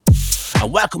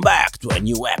and welcome back to a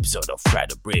new episode of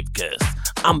RaveCast.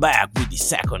 I'm back with the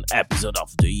second episode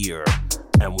of the year,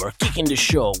 and we're kicking the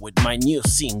show with my new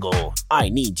single, I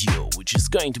Need You, which is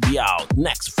going to be out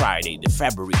next Friday, the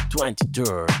February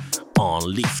 23rd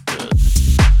on Lifted.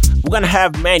 We're gonna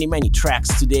have many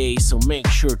tracks today, so make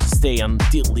sure to stay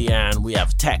until the end. We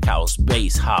have tech house,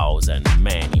 bass house, and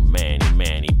many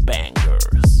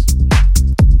bangers.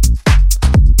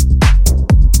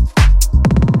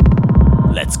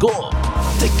 Let's go!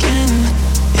 Again,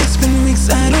 it's been weeks,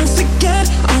 I don't forget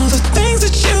all the things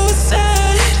that you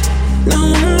said. Now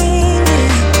I'm lonely.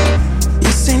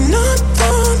 You say not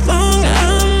for long,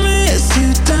 I miss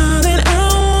you, darling. I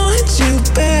want you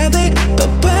badly, but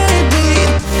baby.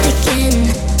 Again,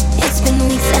 it's been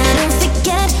weeks, I don't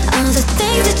forget all the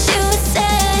things that you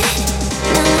said.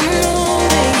 Now I'm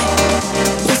lonely.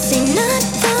 You say not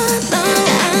for long,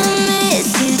 I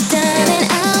miss you, darling.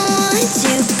 I want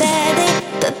you badly,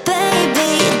 but baby.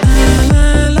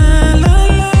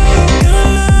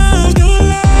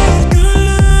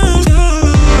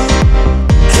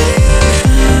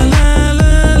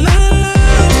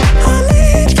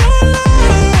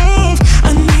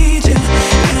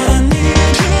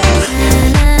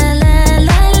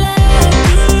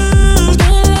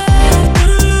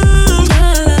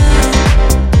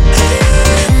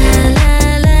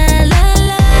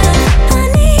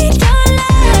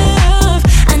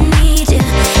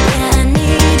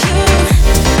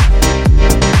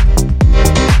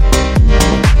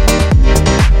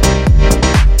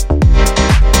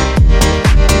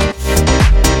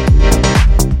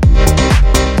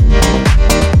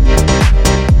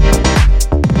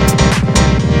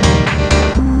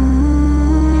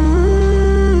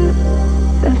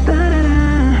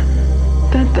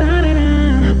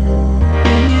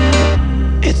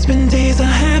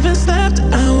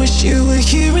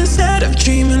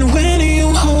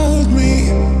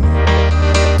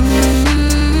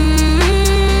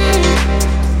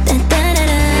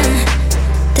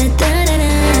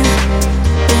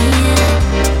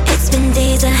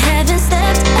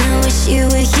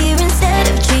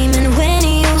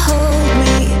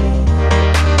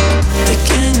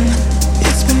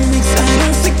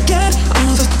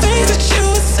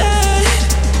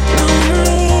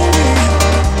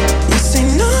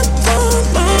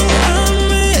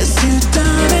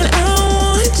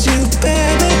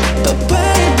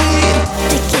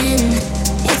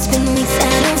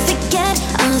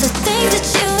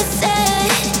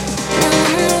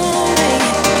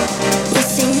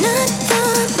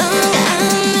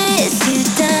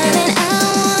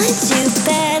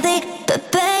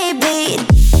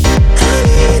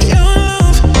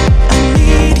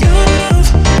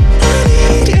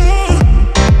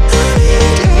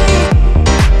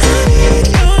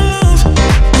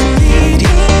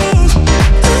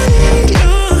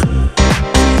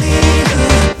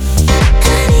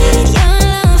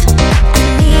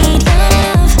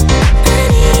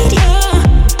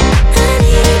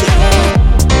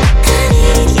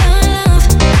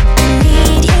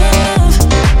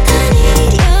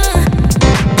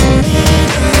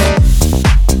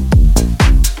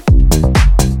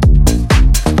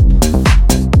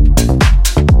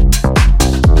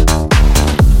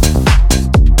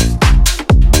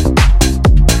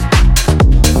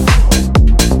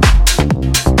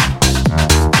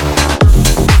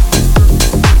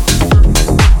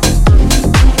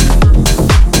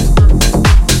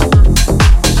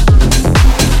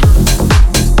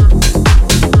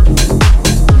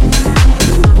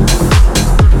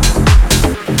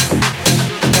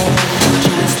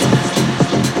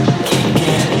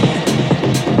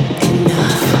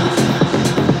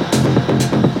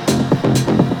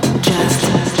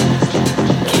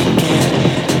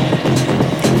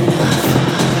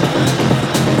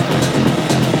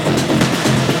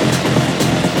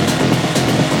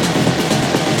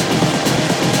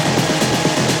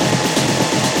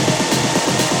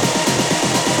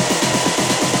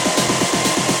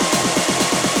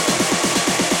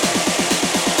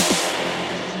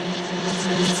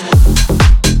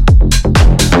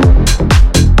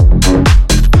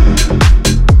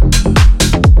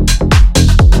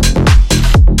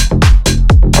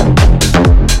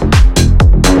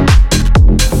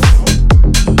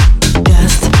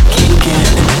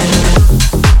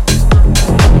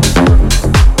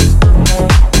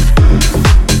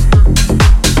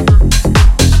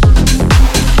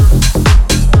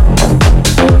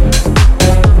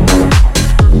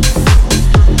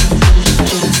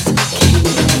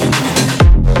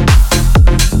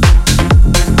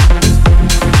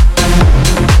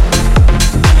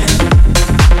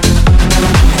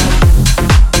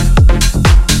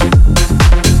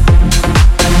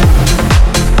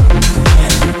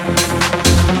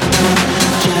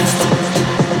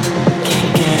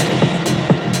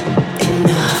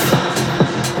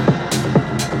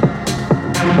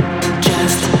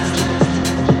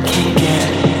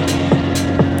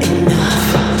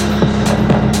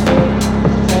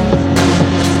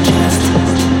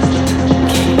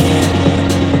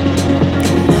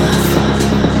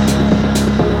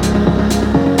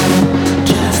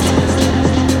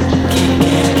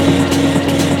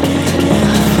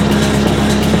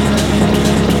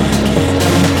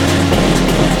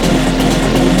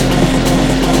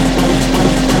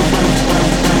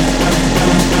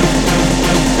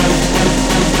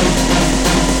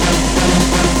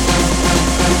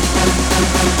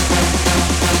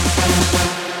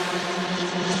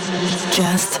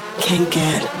 just can't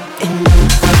get enough.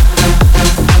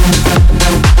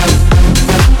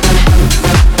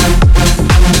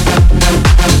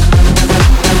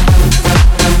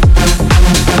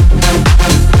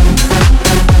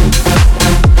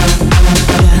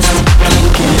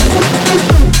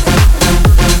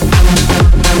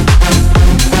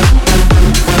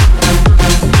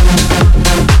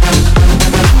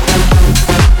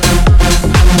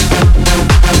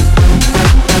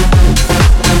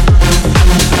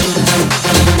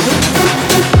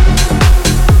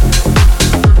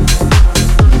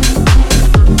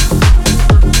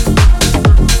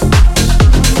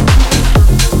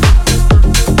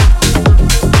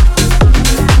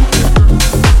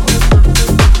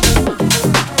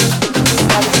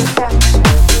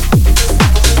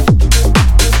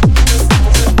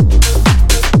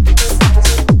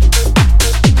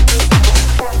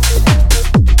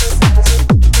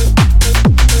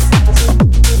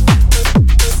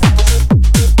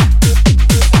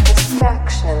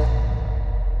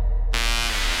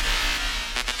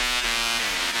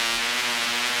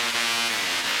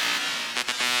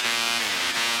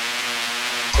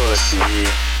 Pussy,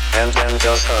 and then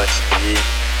just touch me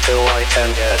till I can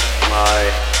get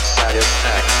my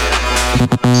satisfaction.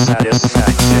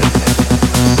 Satisfaction.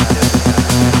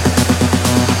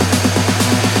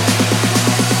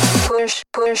 Push,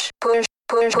 push, push,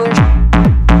 push, push.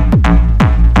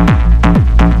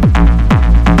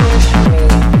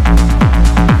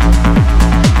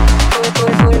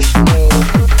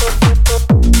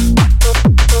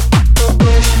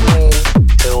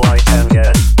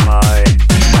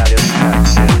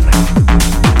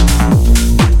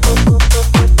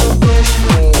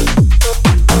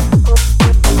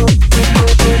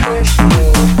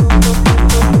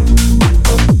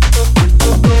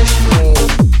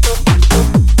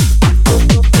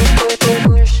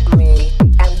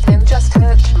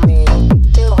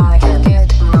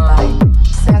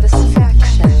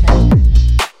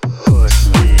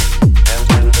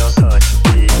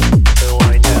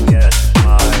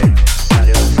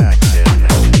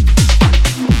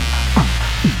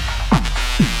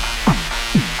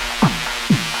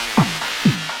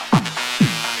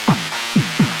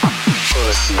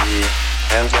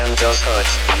 And then just touch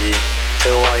me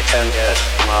till I can get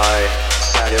my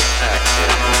satisfaction.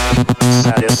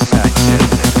 Satisfaction.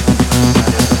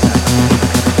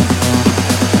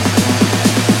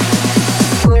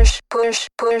 Push, push,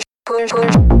 push, push,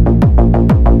 push.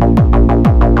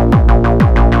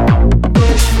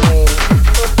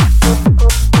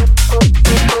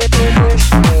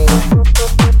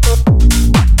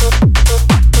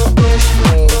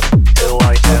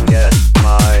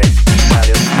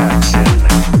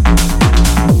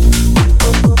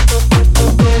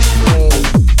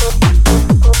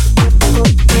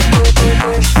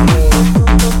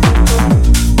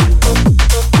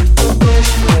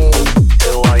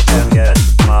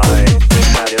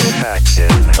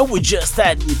 We just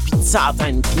had with Pizzata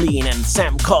and Clean and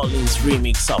Sam Collins'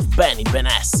 remix of Benny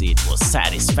Benassi. It was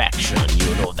Satisfaction,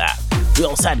 you know that. We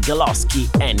also had Galoski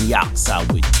and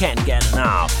Yaksa with Can't Get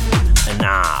Enough. And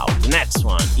now, the next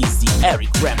one is the Eric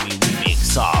Remy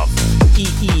remix of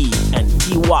EE and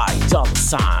TY Dollar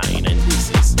Sign, and this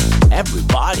is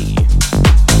Everybody.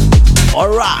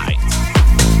 Alright.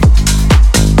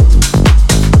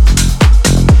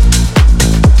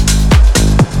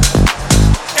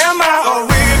 Am I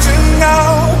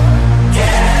original?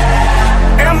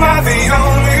 Yeah. Am I the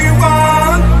only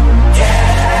one?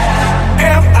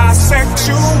 Yeah. Am I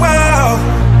sexual?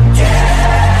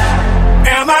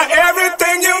 Yeah. Am I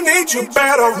everything you need? You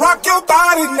better rock your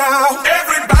body now.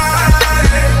 Everybody.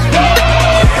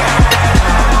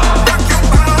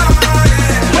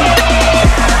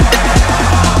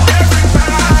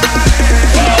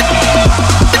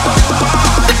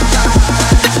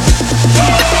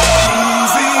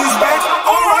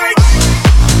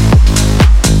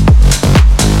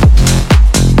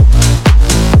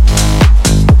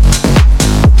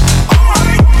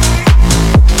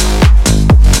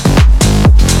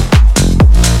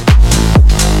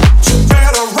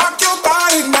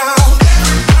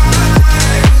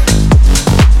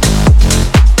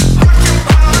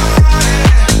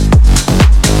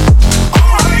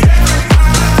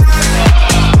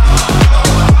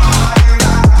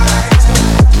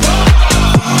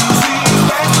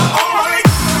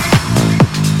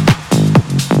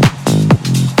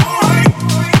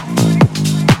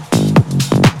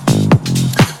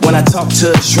 When I talk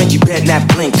to a shrink, you bet not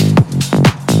blink.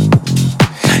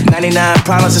 99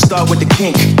 problems to start with the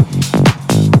kink.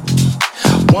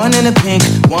 One in a pink,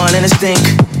 one in a stink.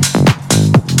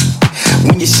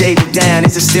 When you shave it down,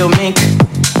 is it still mink?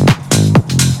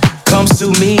 come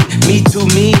sue me to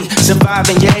me.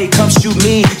 Surviving, yay, come shoot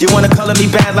me. You wanna color me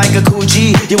bad like a cool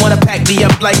G. You wanna pack me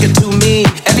up like a 2-me.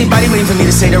 Everybody waiting for me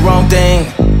to say the wrong thing.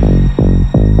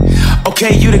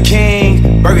 Okay, you the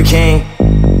king, Burger King.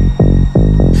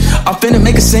 I'm finna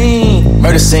make a scene,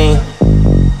 murder scene.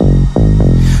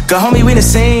 Go homie, we the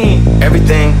same,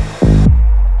 everything.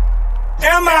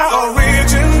 Am I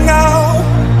original?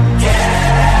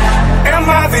 Yeah. Am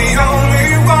I the only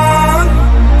one?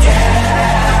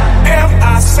 Yeah. Am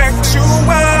I sexual?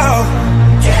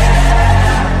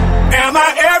 Yeah. Am I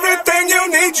everything you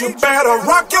need? You better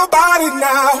rock your body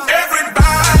now. Everybody.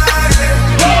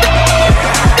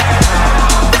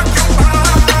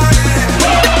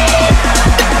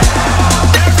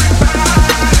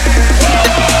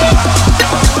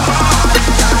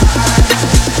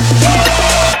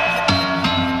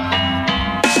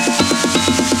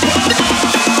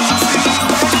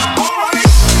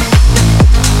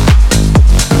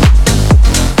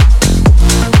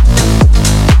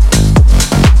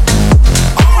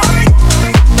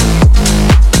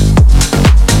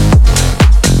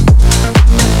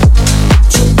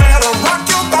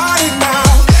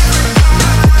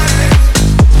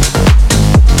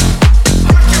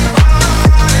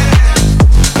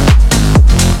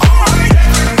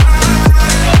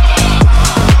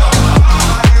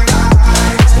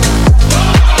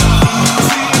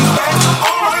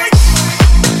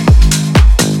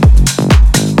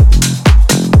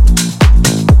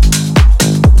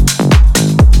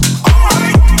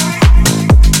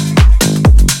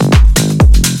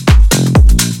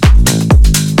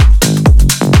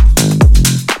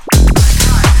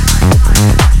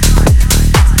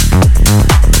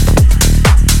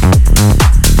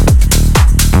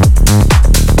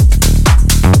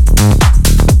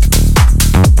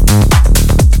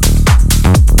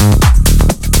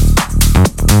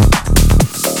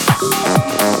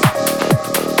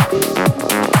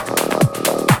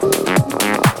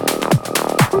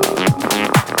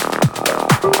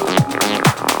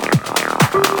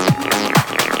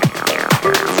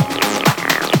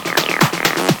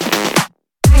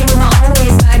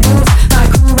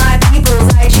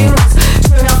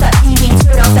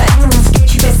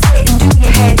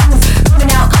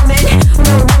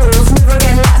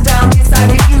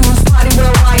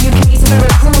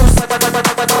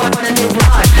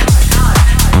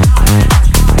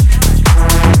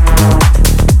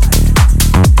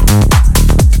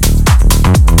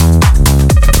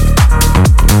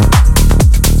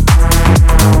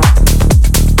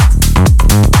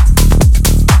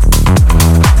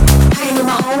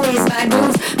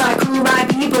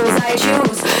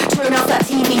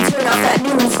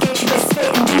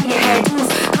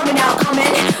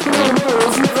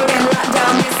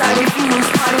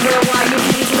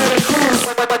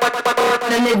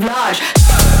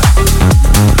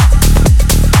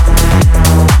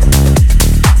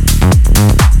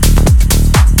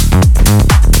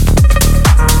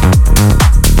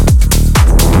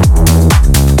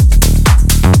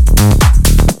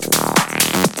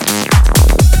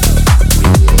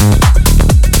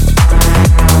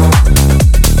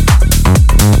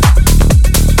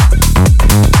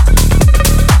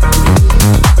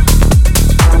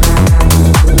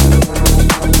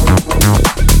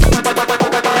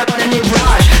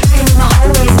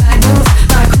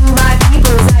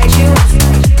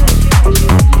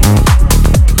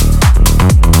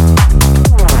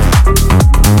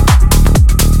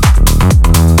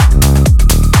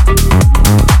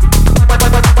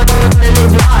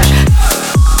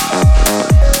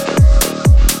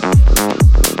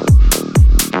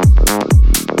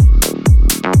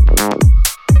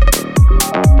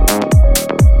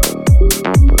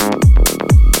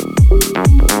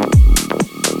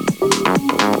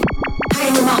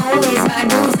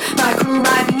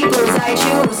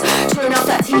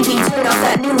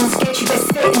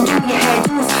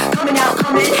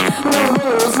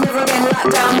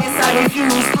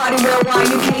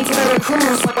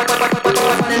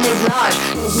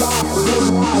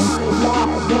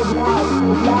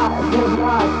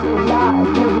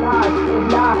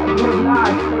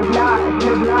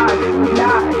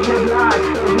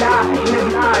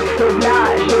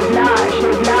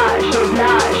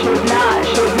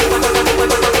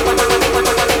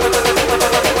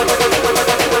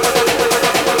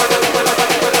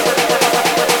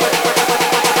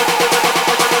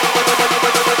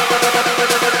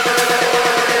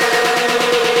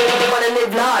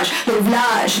 Live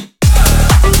large.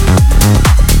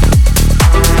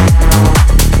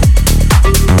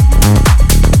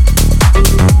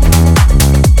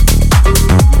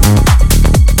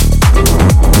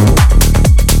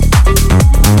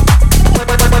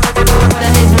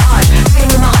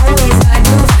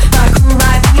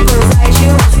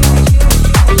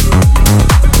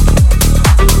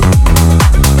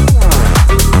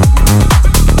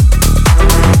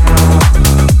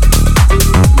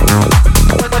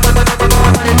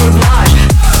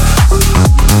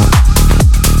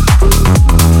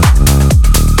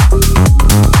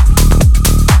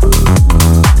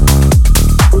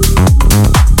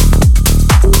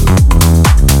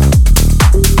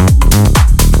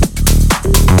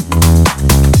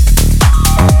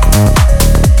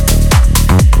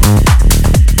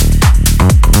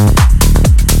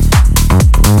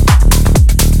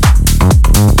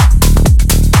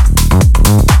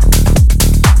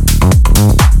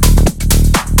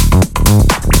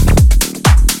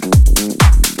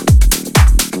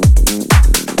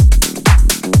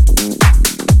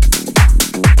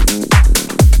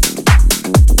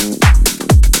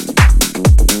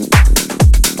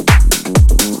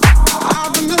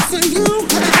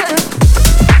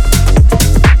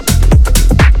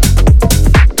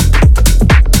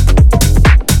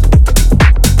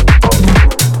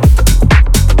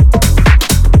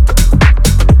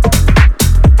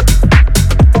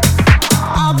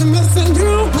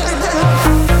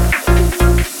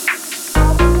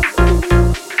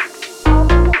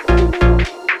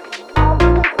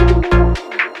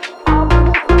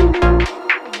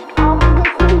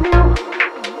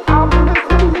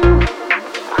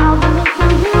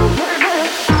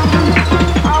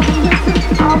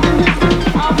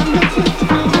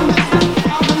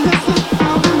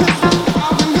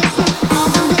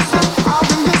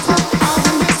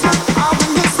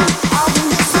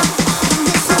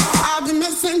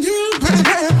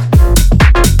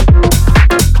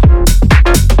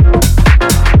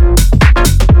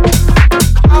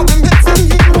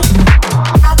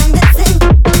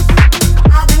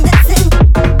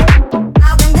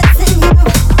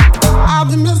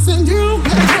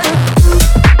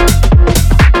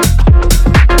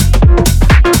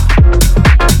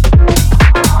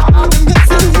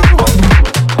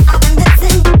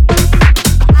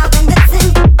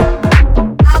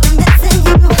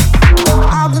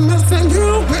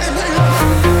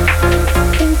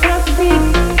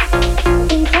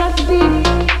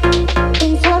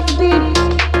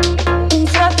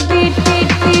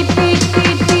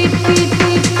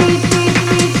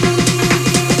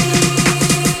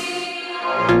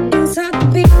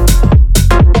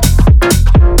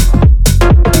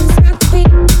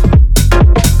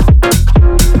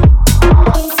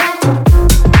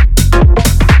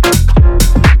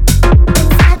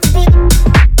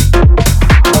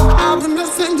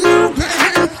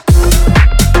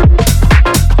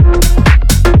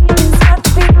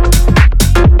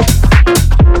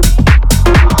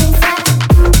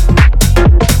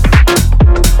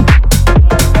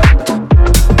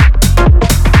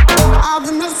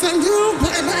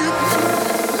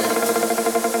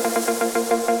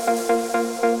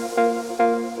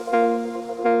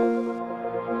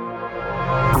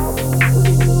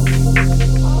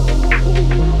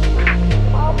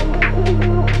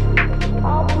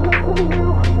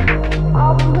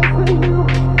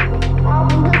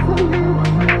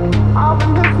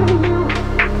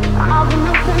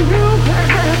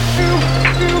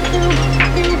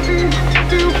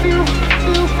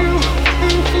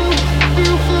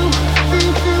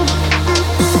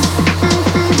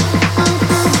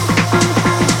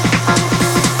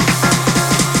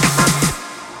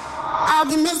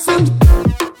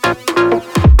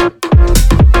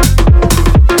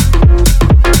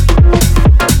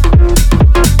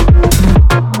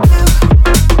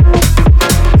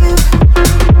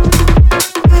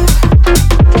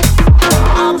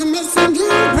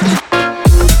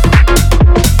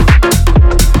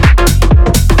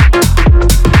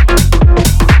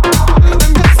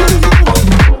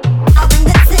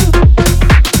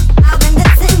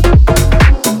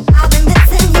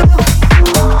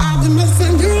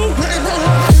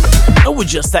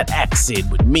 just had Exit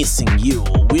with Missing You.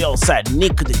 We also had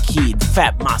Nick the Kid,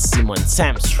 Fat Massimo and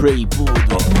Sam Stray Voodoo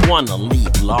with Wanna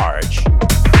Live Large.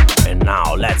 And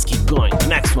now let's keep going. The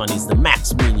next one is the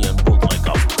Max Minion bootleg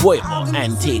of Quavo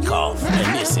and Takeoff,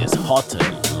 and this is Hotel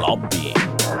Lobby.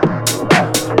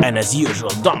 And as usual,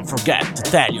 don't forget to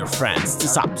tell your friends to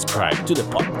subscribe to the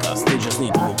podcast. They just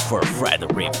need to look for Friday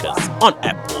RaveCast on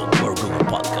Apple or Google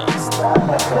Podcast.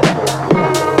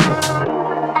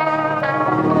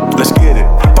 Let's get it.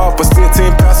 Hop off a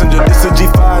 16 passenger. This a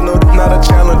G5, no, this not a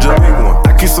Challenger. Big one.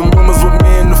 I keep some rumors with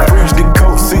me in the fridge. The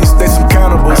coat seats, they some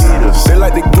cannibals. They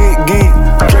like to geek.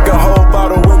 Drink a whole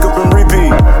bottle, wake up and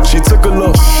repeat. She took a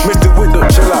look, mixed it with the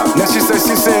chill out. Now she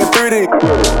saying 3D.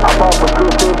 Hop off a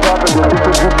 16 passenger. This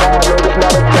a G5, no, this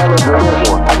not a Challenger. Big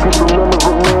one. I keep some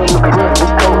rumors with me in the fridge.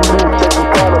 The coat seats, they some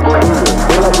cannibals.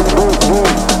 They like to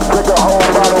geek. Drink a whole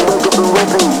bottle, wake up and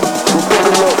repeat. She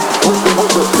took a look, mixed it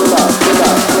with the chill out.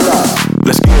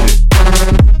 Let's get it.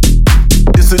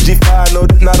 This a G5, no,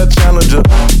 this not a Challenger.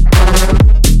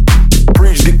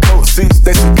 Preach the coat seats,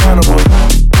 they some cannibals.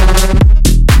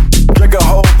 Drink a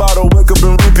whole bottle, wake up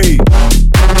and repeat.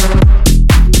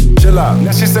 Chill out.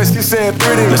 Now she said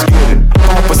 3D. Let's get it.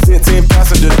 Off a 16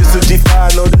 passenger. This a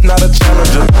G5, no, this not a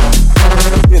Challenger.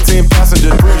 15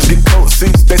 passenger. Preach the coat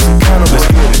seats, they some cannibals. Let's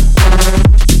get it.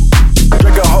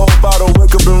 Drink a whole bottle,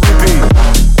 wake up and repeat.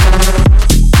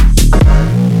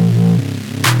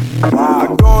 I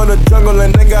go in the jungle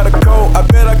and they got a coat. I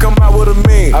bet I come out with a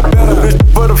mean. I bet a bitch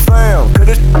for the fam, cause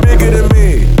this bigger than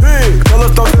me. Big, color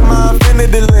stones in my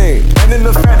infinity lane. And in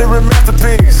the factory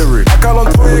masterpiece. I call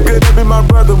him twin, cause they be my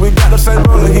brother. We got the same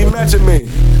roller, he matching me.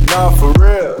 Nah, for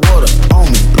real. Water on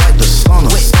me like the sun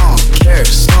of sun.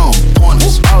 Carrots, some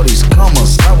pointers, all these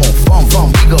comers. I want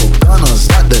fun. We go gunners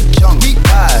like the jungle. We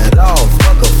buy it all,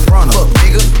 fuck a fronter. Fuck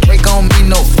nigga, cake on me,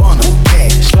 no funner.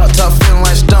 Cash, drop top feeling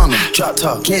like stunner. Drop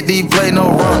top, can't play no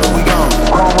runner, we gone.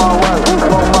 On my way,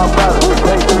 on my body.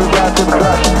 Take these guys to the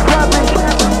trash.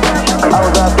 I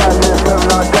was outside here,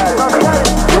 serving our daddy.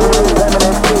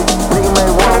 Lemonade tea, nigga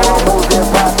made one move, then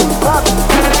pop it.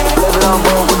 Live it on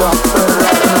board with us.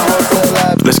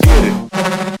 Let's get it.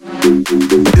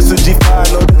 This a G5,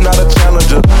 no, this not a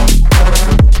Challenger.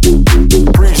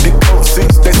 Preach the coat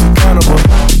seats, they some cannibals.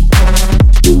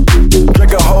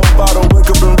 Drink a whole bottle, wake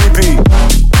up and repeat.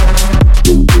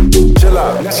 Chill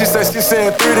out. Now she said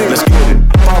 3D. Let's get it.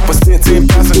 Pop a 16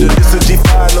 passenger. This a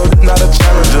G5, no, this not a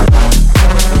Challenger.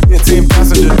 15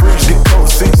 passenger. Preach the coat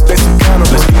seats, they some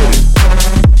cannibals. Let's get it.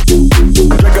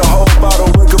 Drink a whole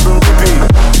bottle, wake up and repeat.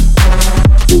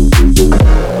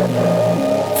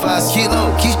 5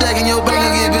 kilo, keep stacking your bank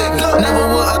and get bigger. Never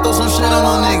will I throw some shit on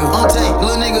no nigga. On tape,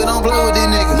 little nigga, don't play with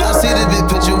these niggas. I see this big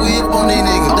picture, we up on these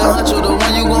niggas. The huncho, the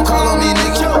one you gon' call on me,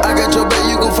 nigga. I got your back,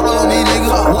 you gon' follow me,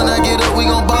 nigga. When I get up, we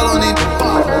gon' ball on it.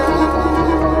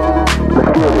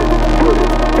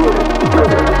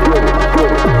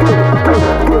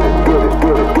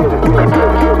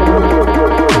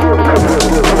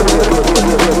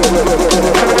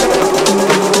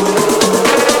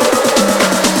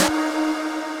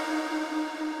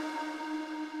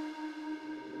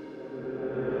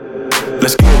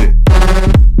 Let's get it.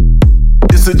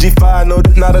 This a G5, no,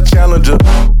 this not a Challenger.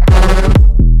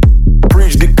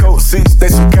 Preach the coat seats, they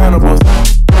some cannibals.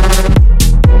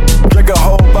 Drink a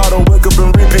whole bottle, wake up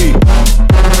and repeat.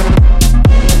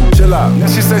 Chill out. Now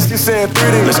she said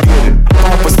 3D. Let's get it.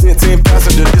 Off a 16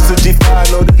 passenger. This a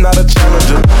G5, no, this not a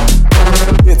Challenger.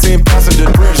 15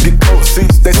 passenger. Preach the coat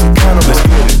seats, they some cannibals. Let's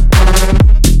get it.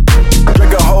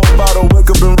 Drink a whole bottle, wake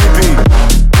up and repeat.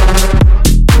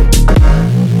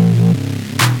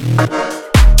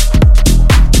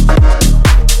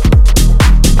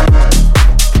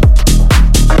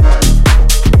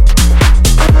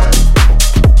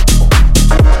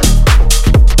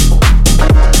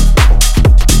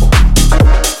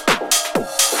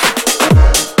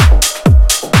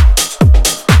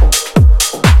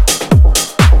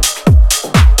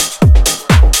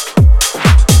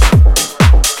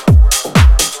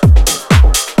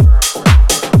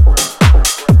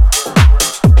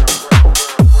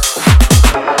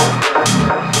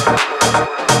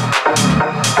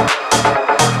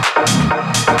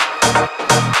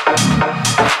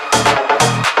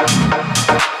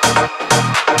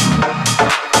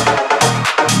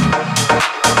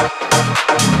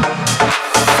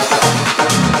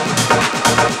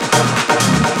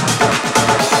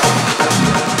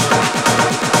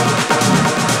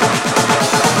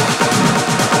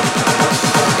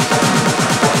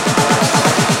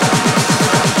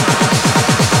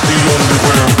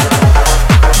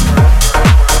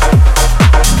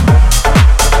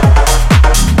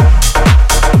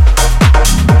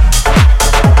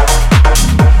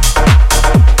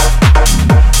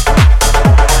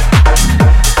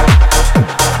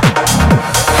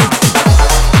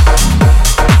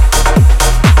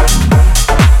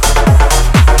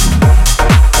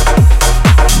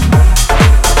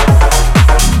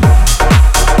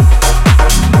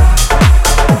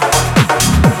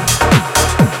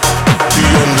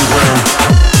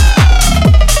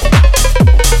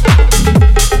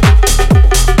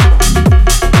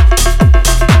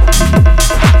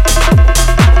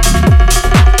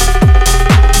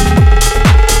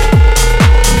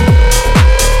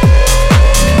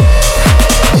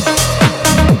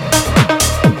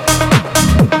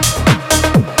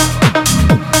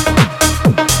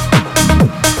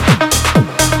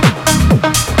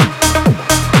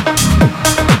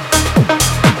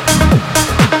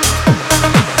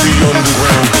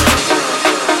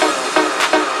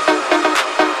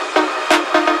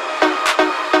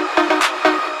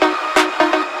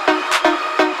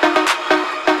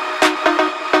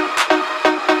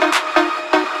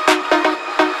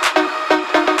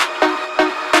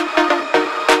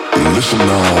 Listen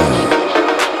now.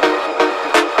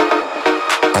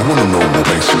 I wanna know what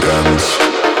makes you dance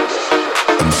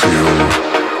and feel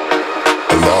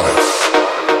alive.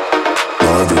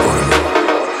 Now everybody,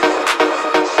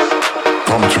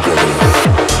 come together.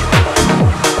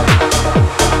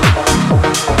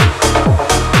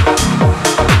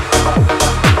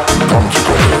 Come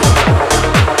together.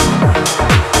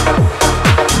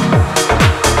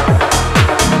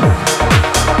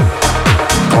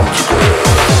 Come together.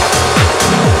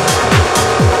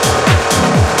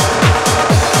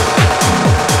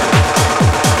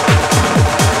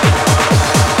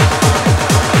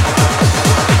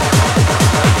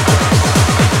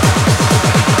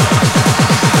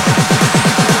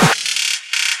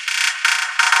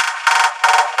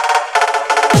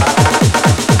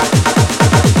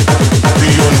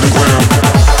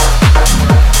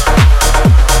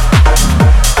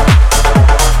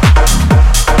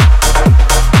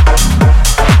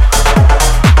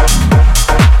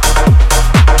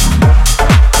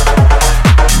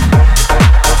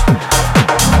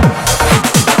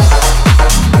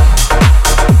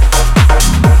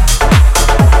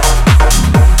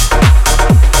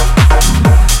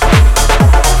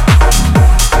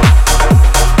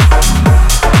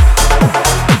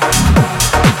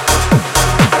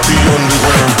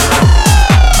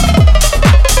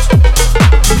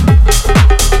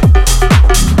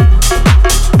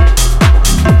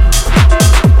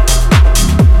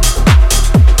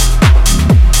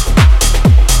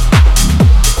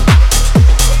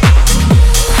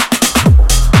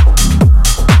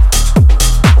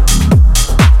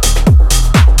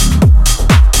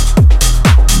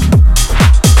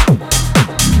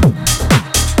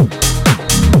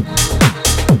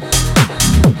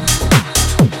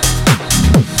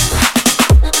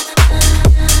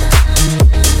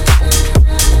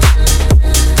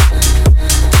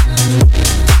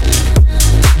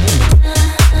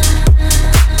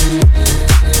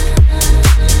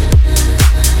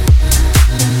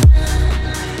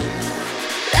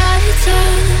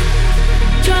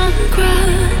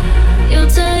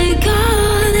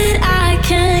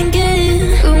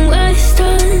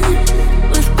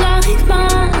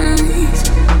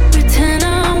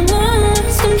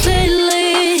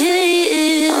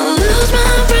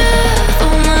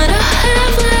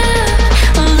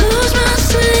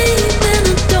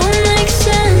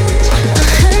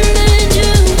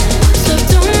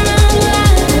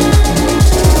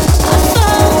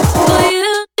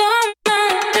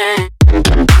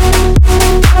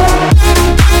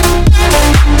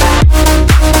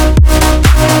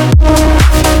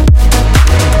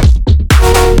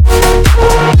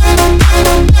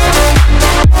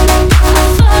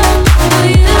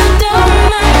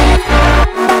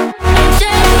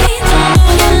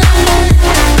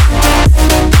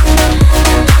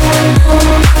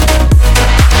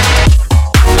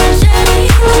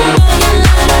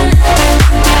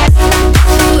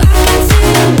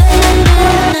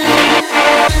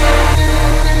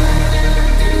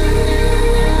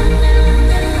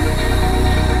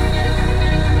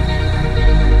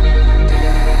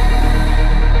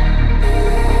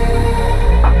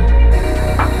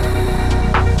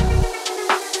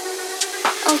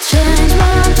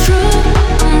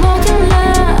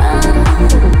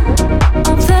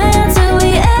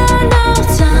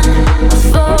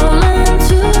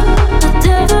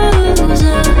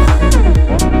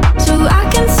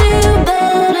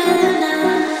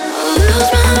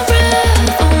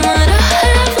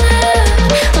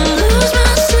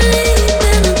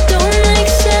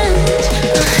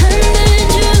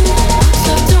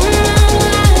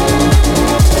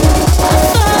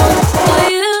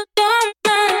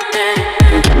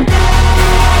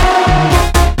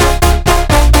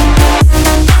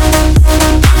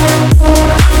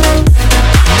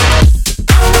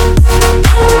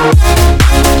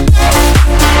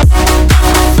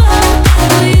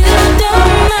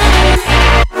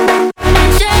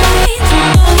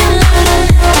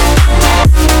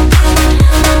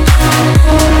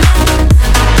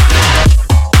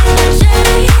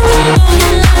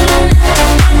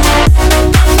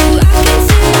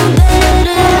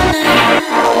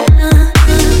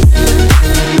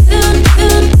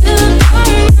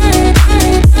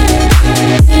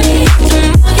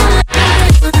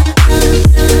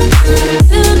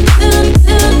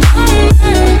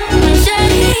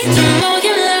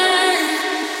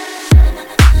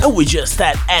 We just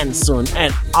had Anson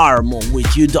and Armo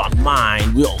with You Don't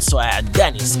Mind. We also had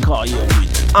Dennis Coyo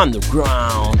with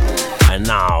Underground. And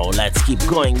now let's keep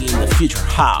going in the future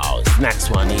house. Next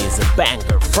one is a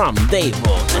banger from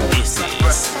Davo, and this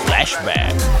is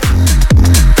Flashback.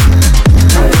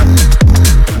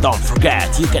 Don't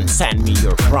forget, you can send me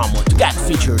your promo to get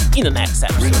featured in the next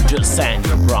episode. Just send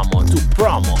your promo to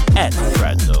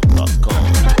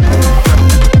promo@freddog.com.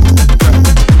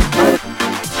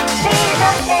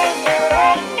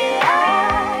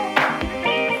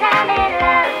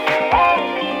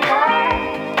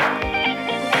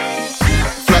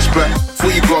 Flashback,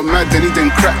 thought you got mad, then he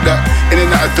didn't crack that. In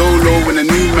and out of Dolo when the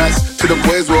new mass. To the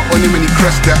boys were on him when he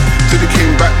crashed that. Till he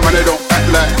came back, man, I don't act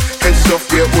like. Heads off,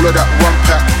 yeah, all of that one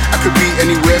pack. I could be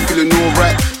anywhere, feeling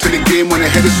alright. To the game when the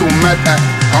head is so mad at.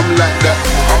 I'm like that,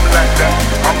 I'm like that,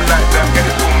 I'm like that. Get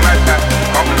it all mad at.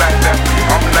 I'm like that,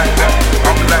 I'm like that,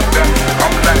 I'm like that, I'm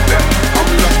like that. I'm like that, I'm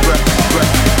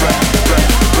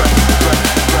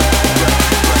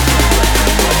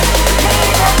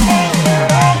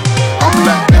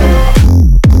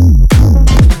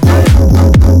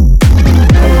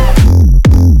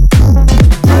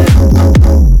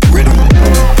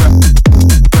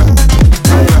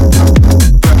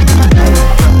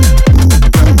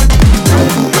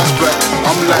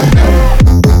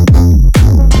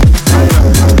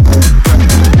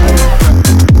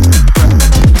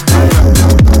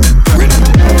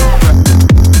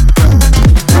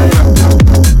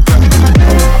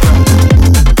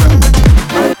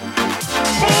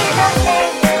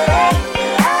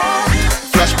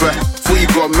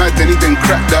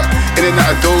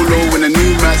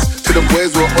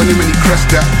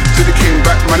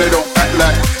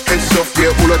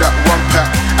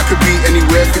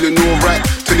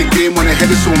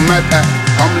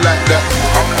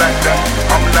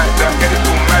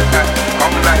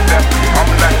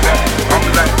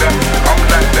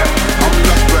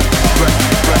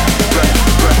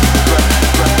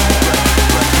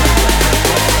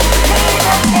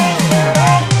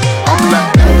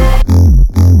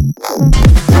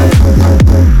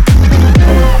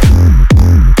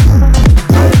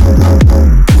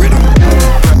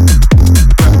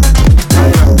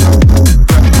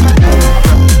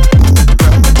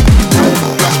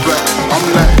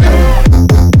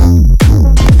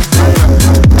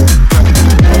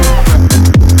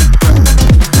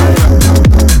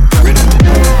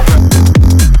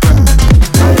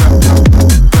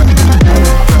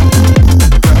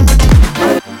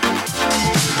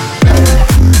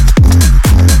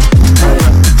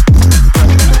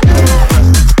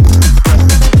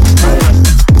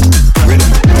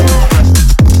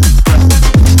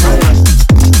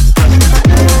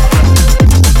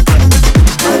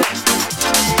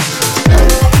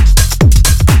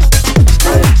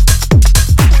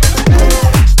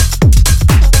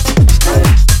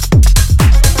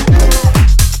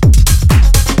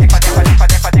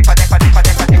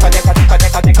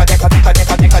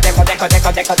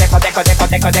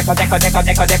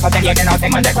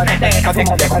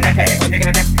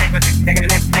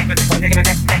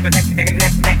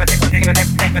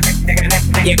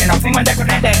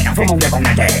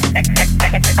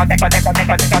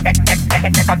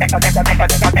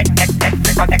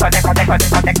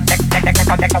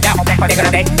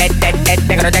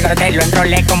Lo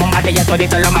enrolé como mate, yo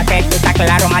todito lo maté. Está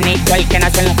claro, manito, el que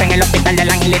nació en el hospital del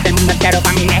ángel y del mundo entero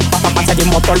caminé. Pasa de un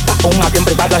motor pa' un avión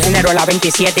privado, el dinero la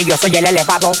 27 y yo soy el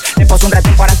elevado. Le puse un reto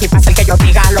por aquí, pasa el que yo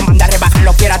diga, lo manda a rebajar,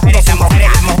 lo quiera todos.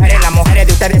 Las mujeres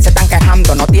de ustedes se están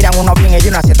quejando, no tiran uno bien,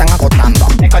 ellos no se están agotando.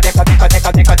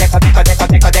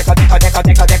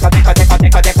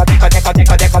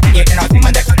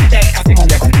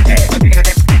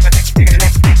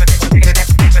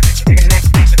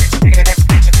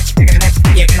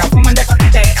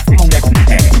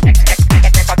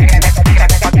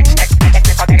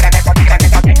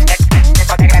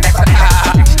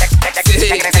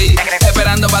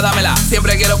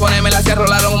 Siempre quiero ponérmela, si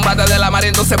arrolaron un bate de la mar,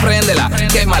 entonces préndela.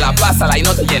 Quémala, pásala y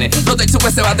no te llenes. No te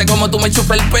chupes ese bate como tú me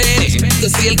chupes el pene. Yo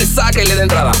soy el que saca y le da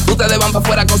entrada. Ustedes van para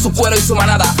afuera con su cuero y su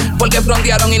manada, porque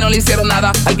frontearon y no le hicieron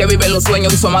nada. Al que vive los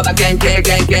sueños de su amada, quien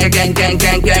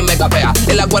me capea.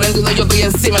 En la 42 yo estoy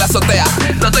encima de la azotea.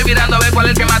 Lo estoy mirando a ver cuál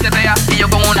es el que más tetea, y yo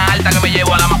con una alta que me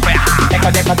llevo a la más fea.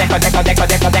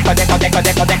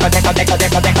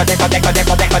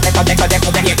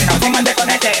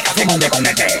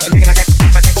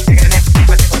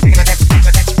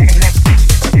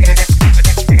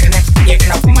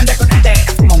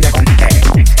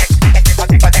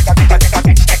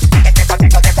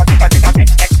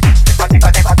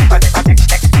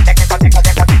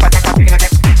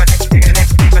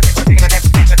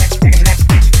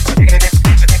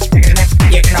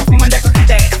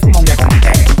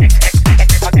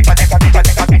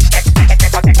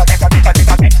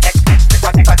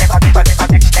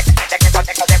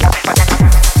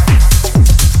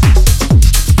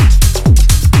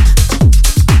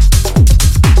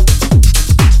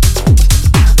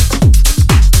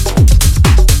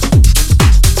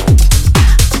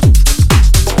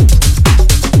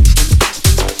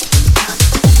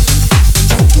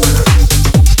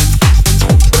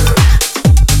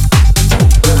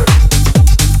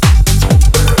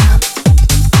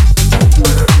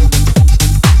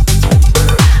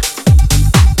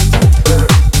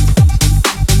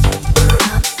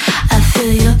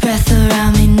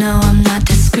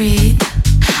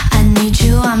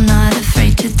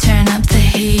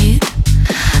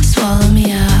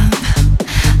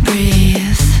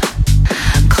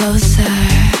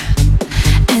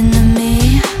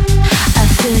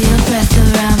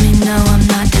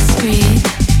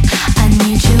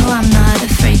 I'm not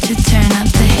afraid to turn up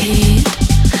the heat.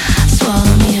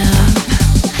 Swallow me up,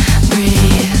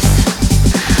 breathe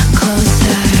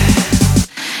closer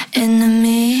into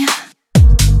me.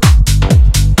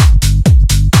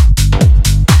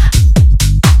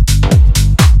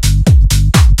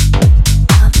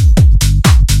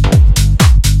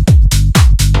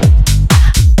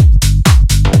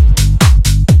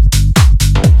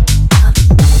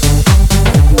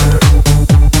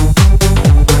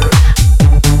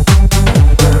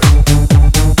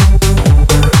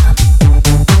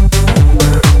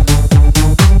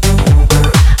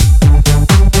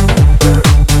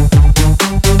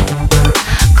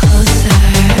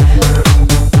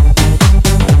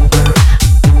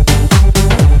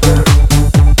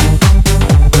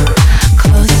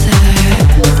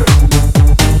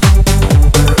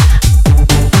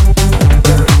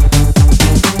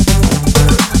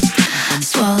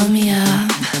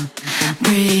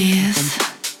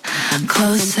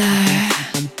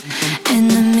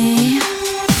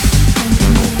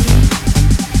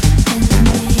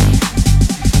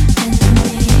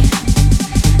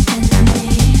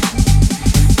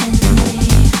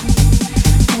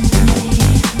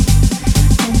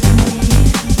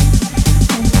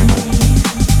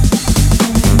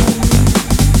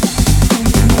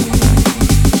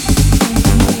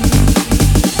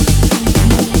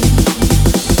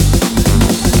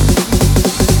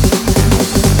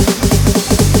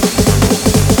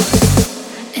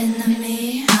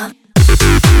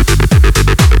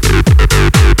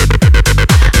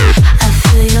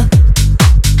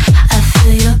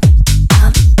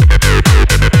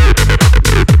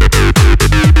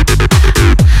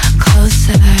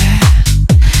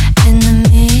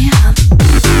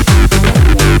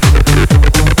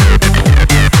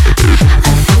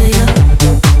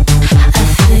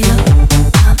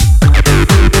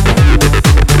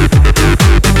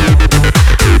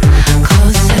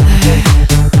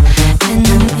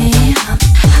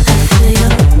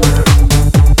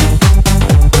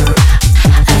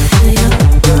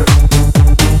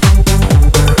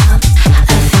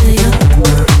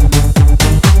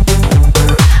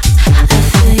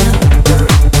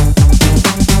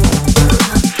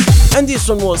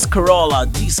 Was Corolla,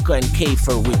 Disco and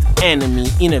Kafer with Enemy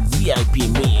in a VIP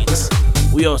mix.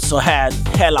 We also had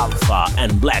Hell Alpha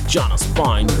and Black Jonas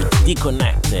Point with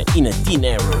Disconnected in a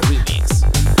Dinero remix.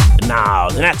 And now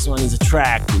the next one is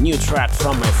the new track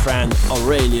from my friend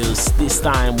Aurelius, this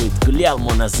time with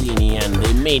Guglielmo Nasini, and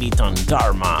they made it on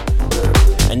Dharma.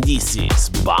 And this is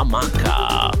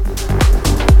Bamaka.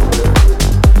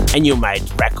 And you might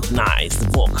recognize the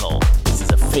vocal. This is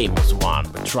a famous one,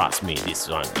 but trust me, this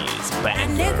one is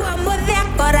bang.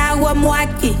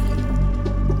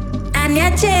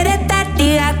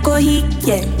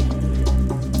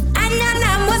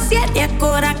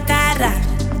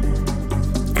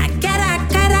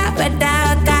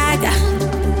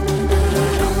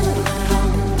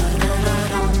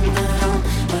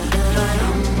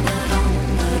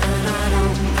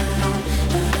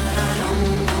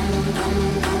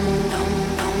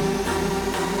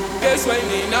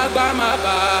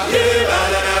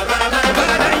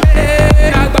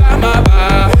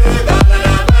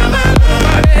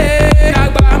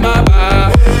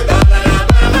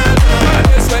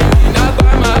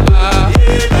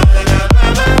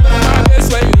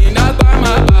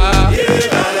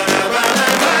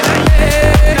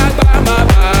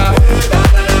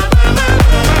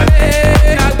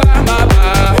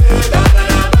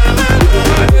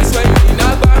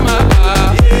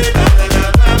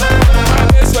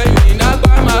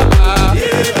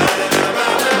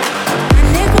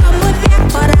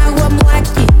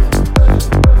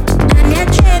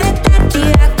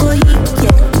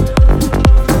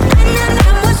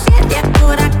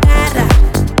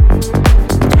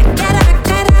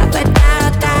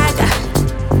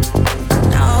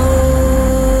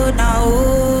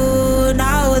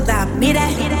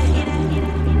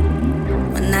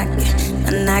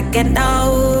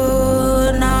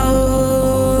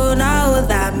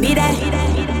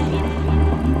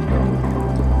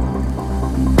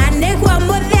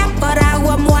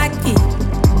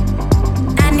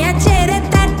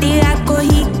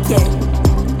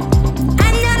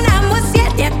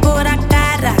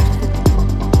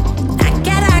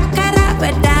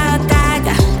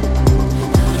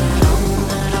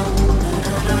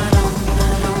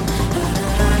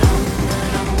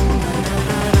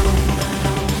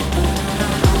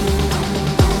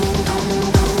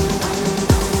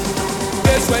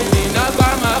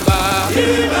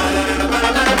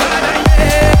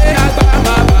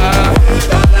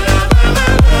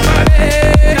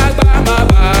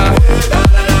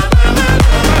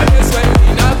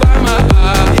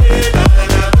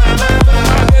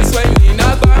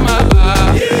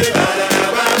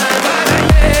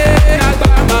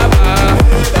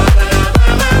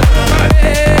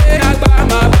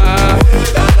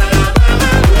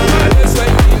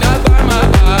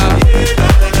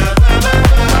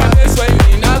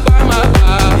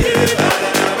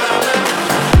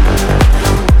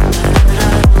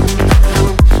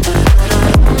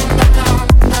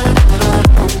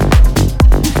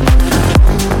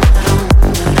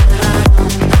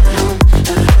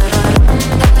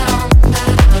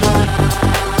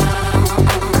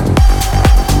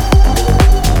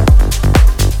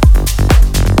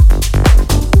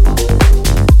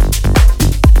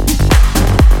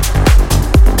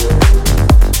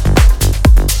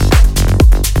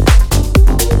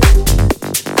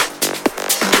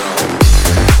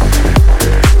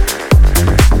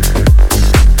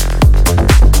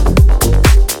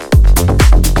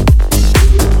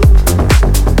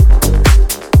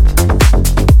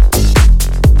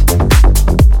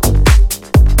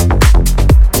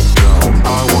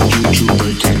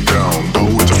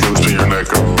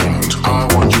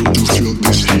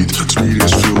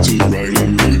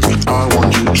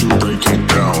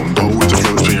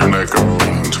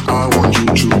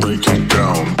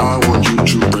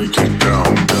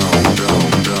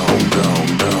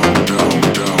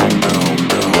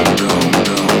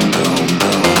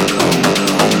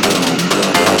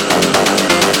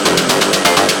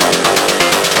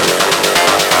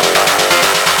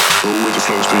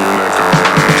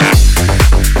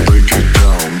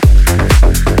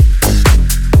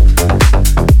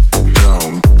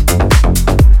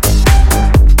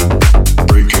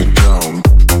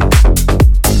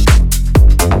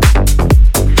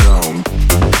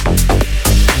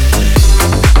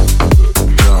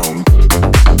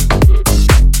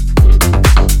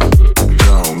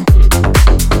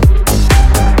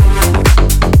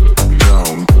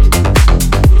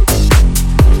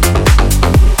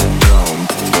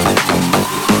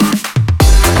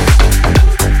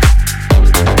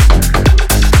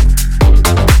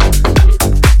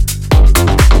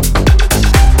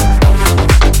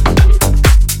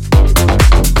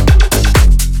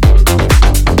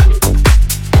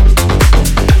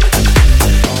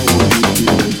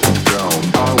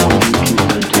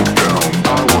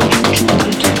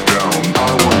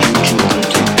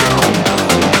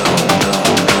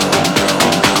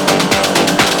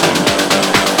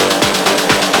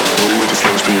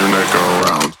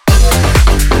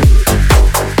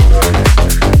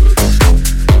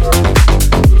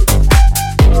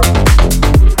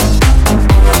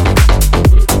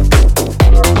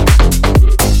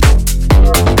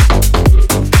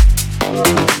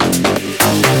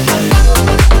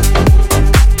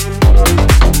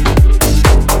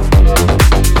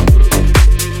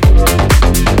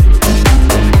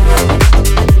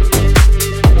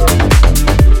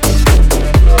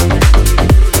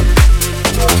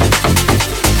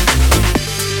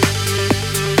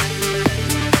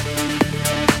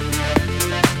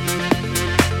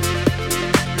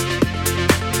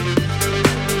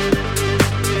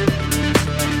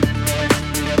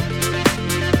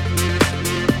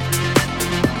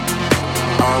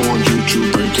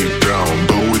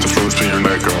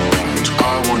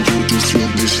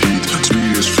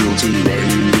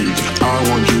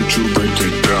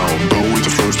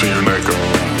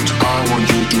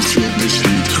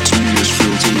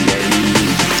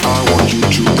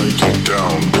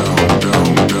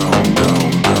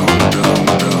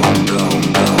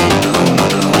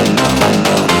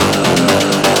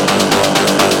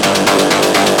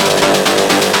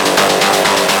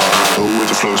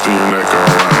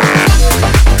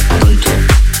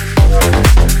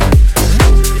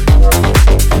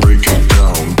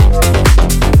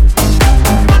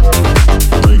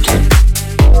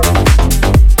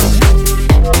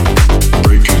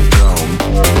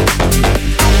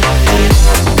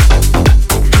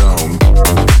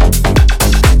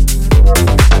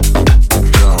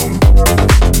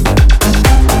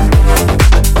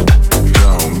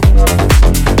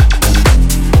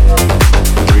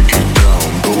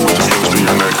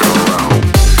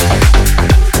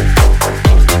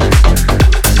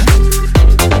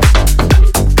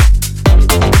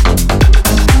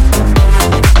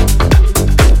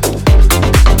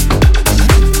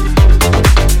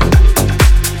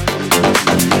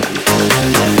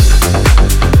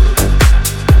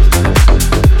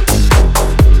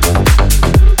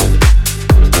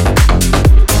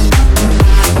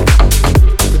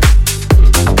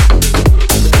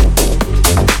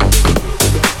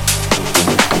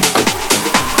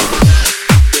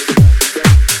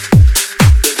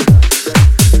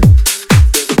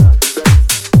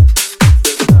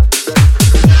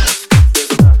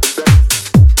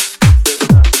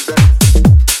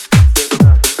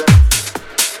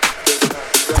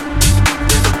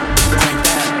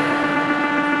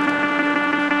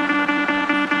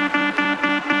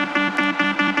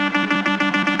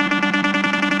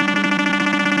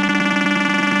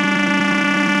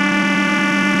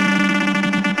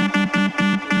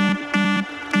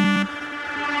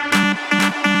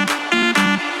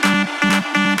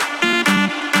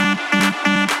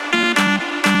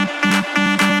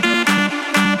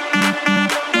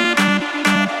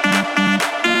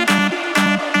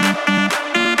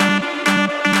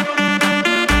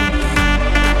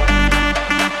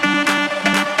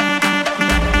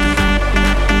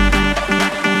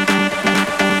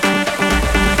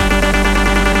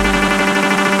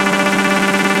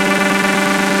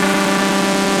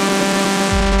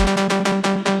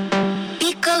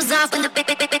 when the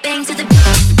bang to the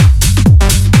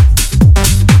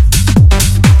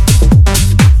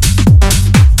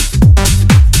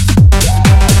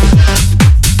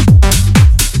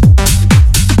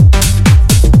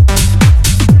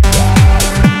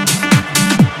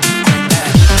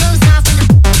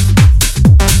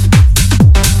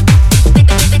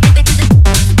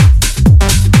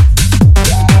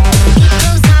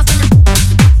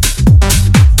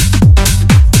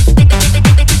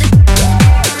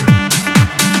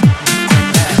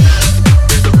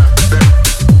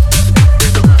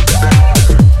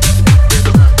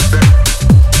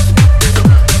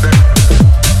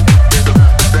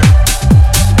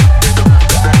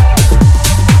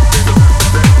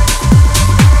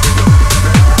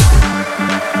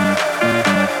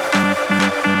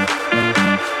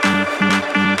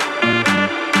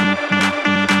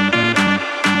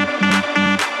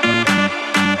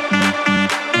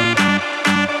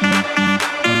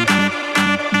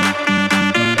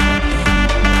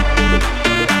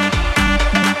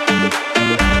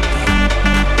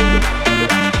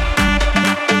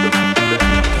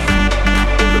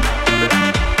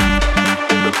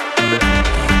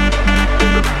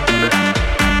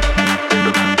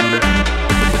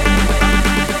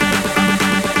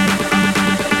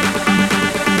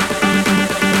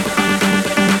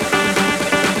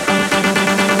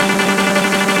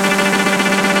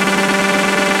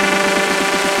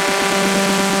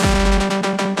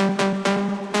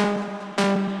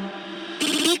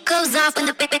goes off when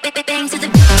the bang to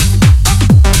the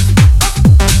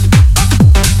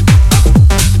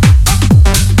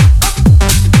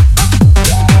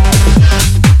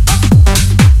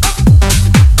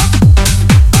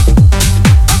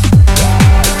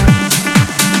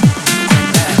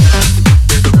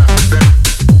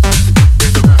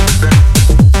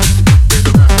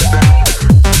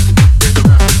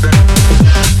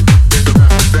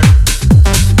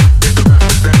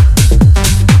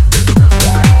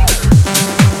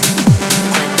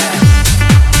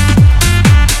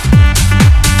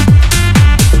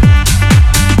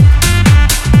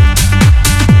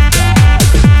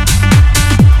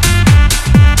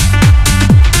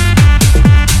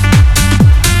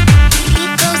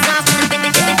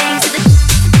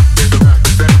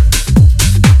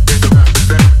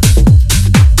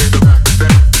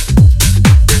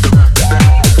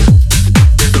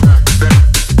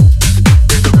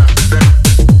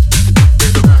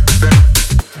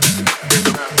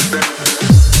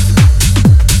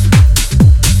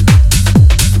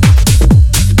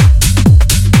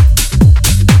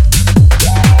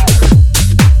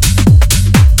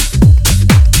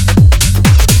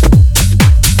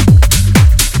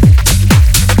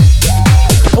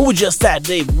We just had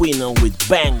Dave Winner with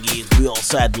Bang It. We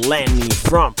also had Lenny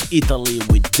from Italy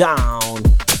with Down.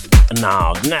 And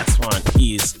now the next one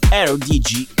is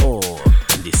RDGO.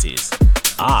 And this is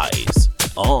Eyes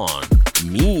on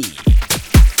Me.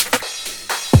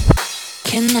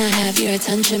 Can I have your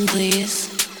attention, please?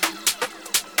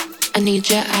 I need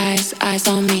your eyes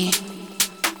on me.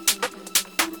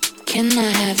 Can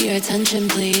I have your attention,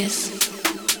 please?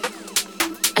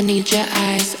 I need your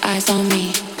eyes on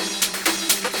me.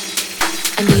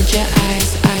 I need your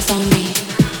eyes on me.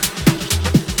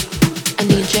 I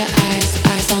need your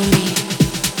eyes on me.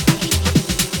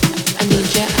 I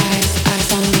need your eyes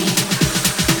on me.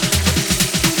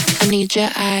 I need your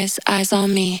eyes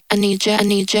on me. I need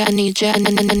your I need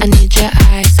your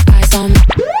eyes on me.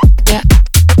 Yeah.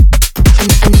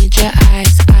 I need your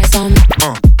eyes on me.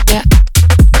 Yeah.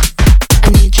 I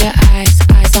need your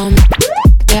eyes on me.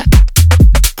 Yeah.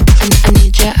 I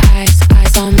need your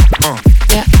eyes on me.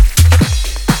 Yeah.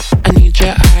 I need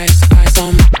your eyes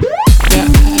on me. Yeah.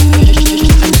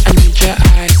 I need your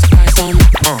eyes on me.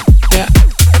 Yeah.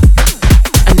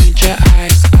 I need your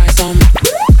eyes on me.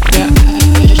 Yeah.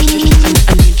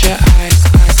 I need your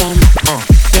eyes on me.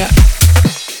 Yeah.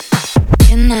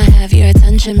 Can I have your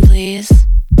attention, please?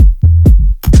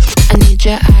 I need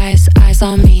your eyes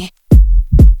on me.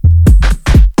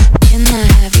 Can I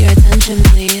have your attention,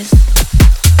 please?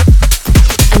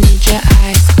 I need your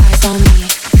eyes on me.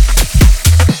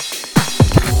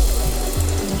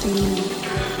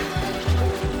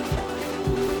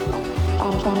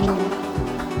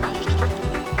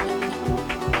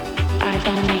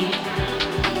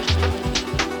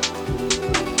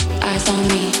 Eyes on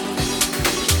me.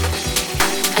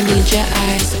 I need your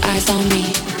eyes on me.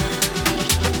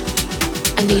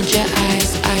 I need your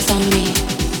eyes on me.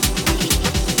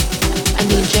 I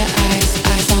need your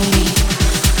eyes on me.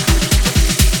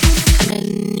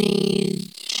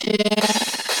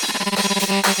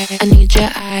 I need your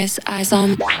eyes on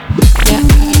me. Yeah.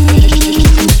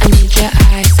 I need your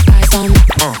eyes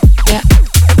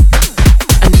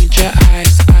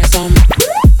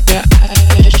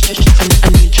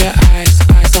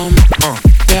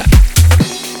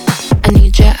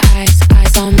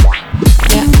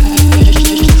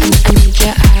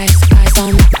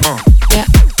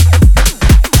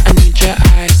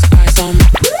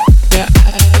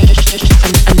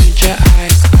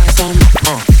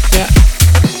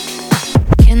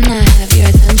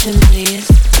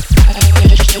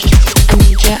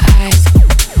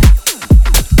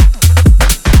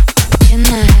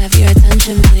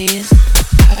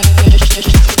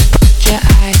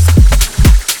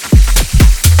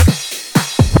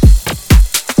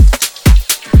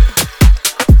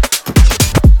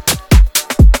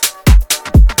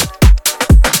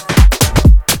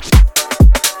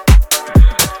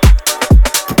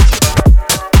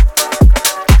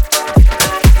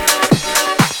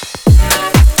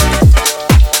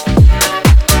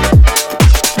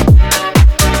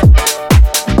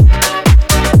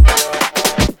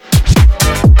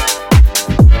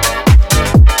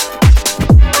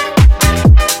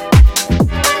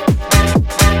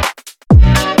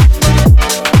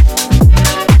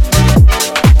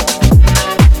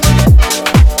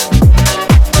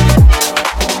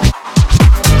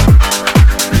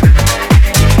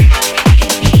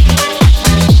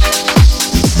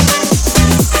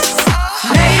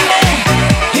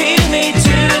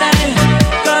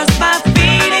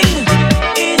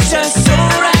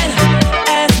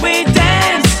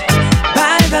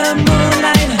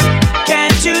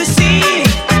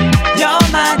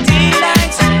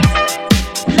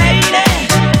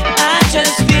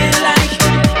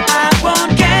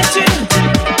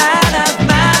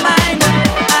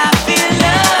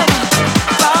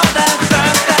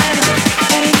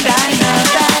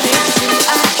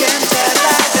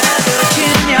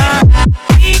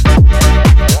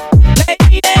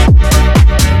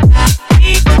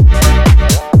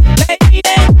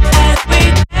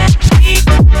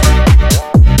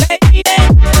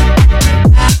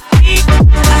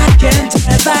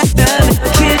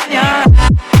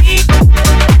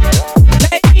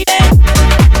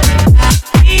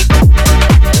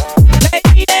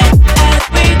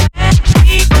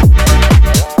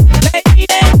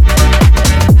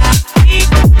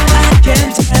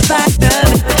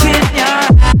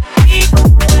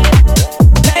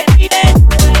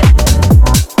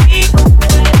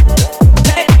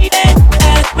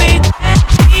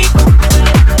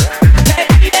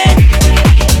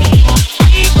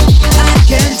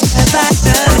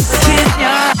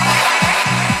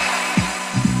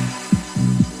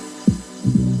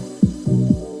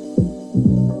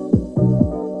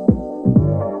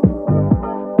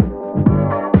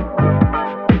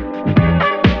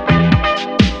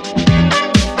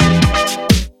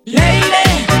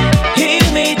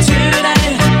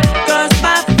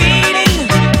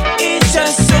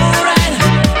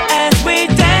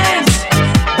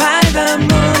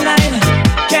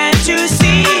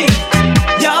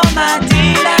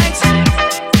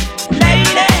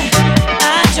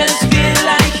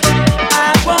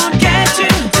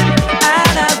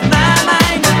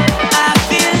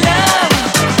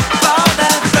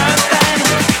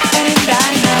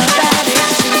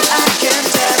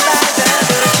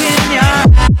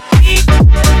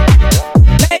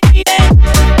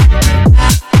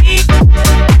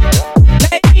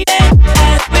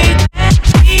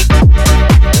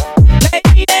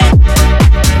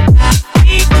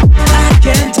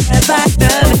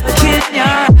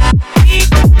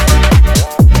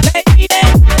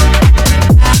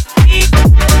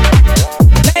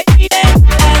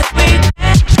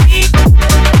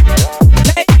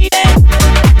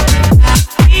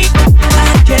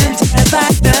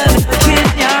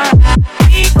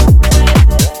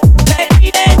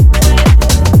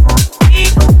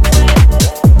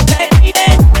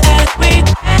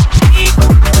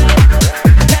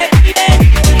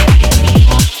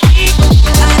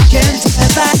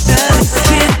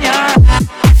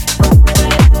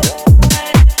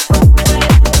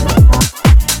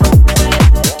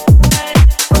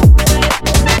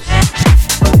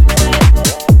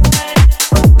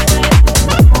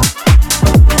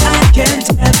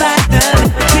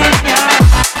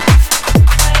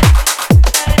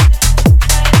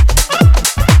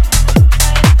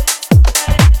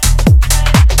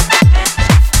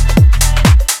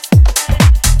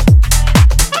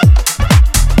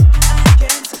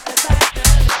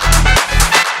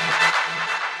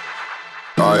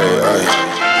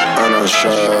I'm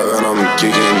strapped and I'm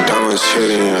geeking, diamonds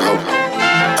hitting, ho.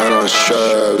 And I'm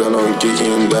strapped and I'm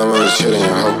geeking, diamonds hitting,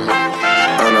 ho.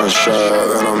 And I'm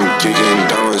strapped and I'm geeking,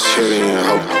 diamonds hitting,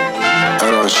 ho.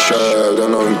 And I'm strapped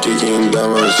and I'm geeking,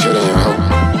 diamonds hitting, ho.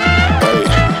 Hey,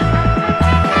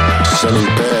 selling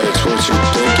bags, what you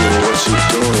thinking, what you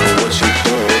doing, what you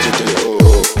doing, what you thinking, oh.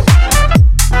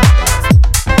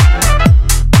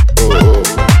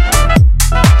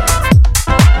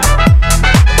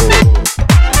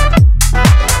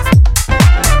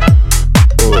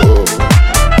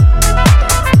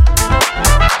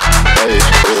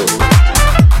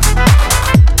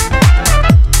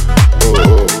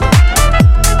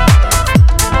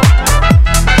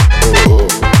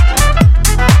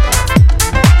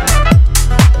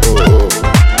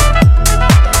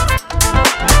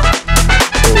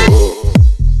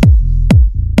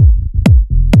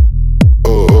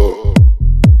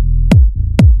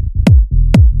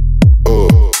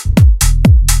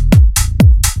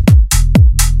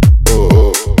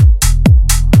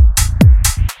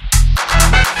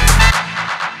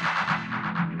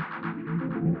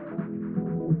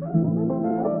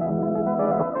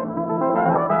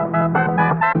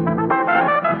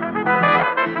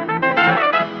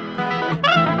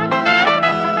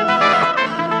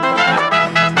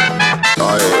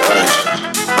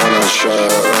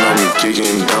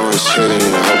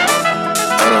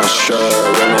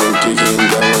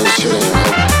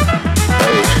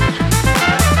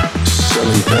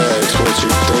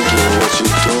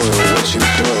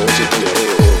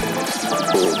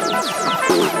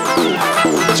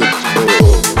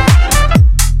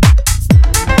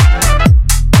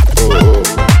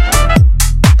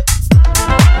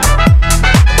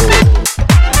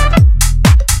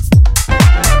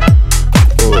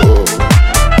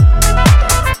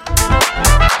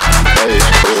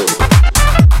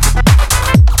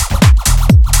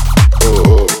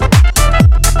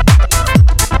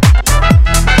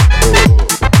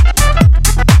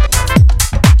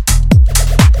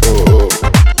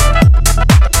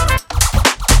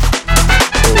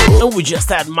 We just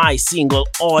had my single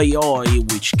Oi Oi,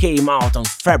 which came out on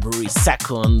February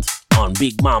 2nd on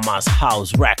Big Mama's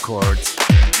House Records.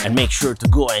 And make sure to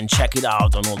go and check it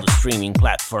out on all the streaming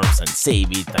platforms and save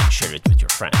it and share it with your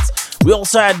friends. We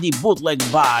also had the bootleg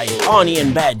by Oni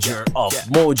and Badger of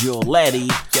Mojo Letty.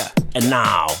 And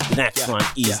now the next one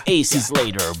is AC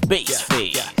Slater, Bass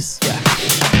Face.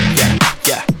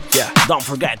 Don't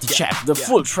forget to check the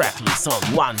full tracklist on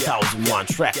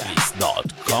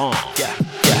 1001tracklist.com.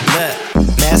 Look,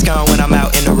 mask on when I'm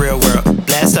out in the real world.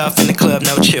 Blast off in the club,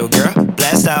 no chill, girl.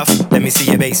 Blast off, let me see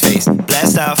your bass face.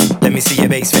 Blast off, let me see your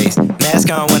bass face. Mask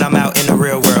on when I'm out in the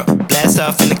real world. Blast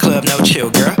off in the club, no chill,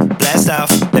 girl. Blast off,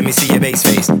 let me see your bass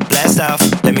face. Blast off,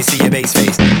 let me see your bass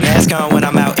face. Mask on when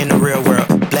I'm out in the real world.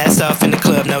 Blast off in the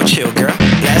club, no chill, girl.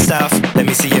 Blast off, let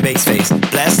me see your bass face.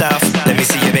 Blast off, let me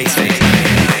see your bass face.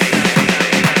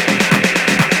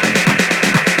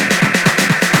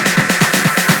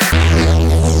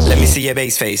 Let me see your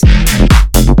bass face.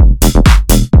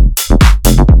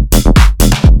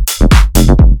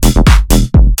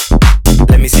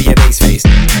 Let me see your bass face.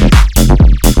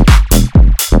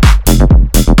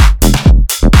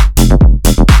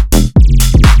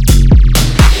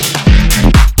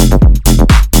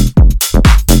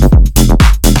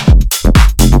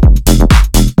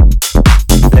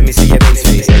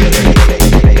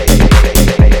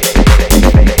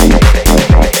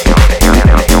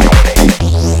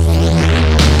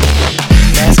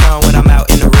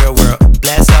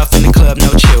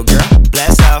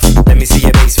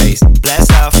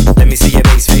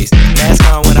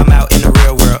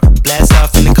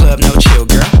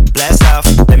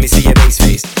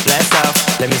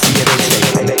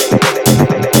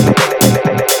 me see your bass face.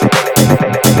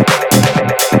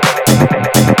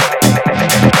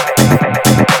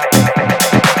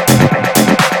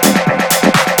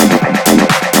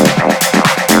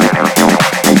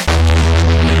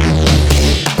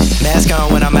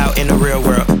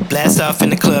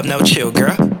 No chill,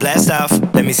 girl. Blast off,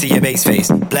 let me see your bass face.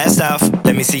 Blast off,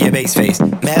 let me see your bass face.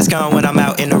 Mask on when I'm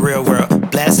out in the real world.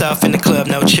 Blast off in the club,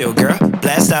 no chill, girl.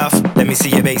 Blast off, let me see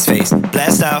your bass face.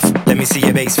 Blast off, let me see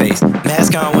your bass face.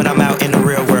 Mask on when I'm out in the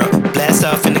real world. Blast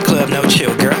off in the club, no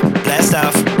chill, girl. Blast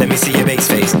off, let me see your bass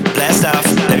face. Blast off,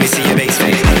 let me see your bass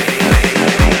face.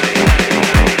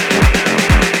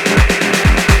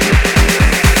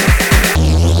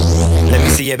 Let me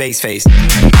see your bass face.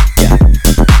 Yeah.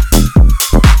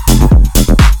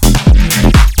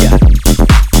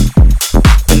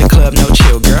 No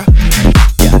chill, girl.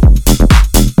 Yeah.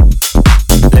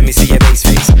 Let me see your bass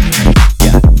face.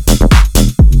 Yeah.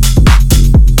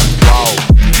 Wow.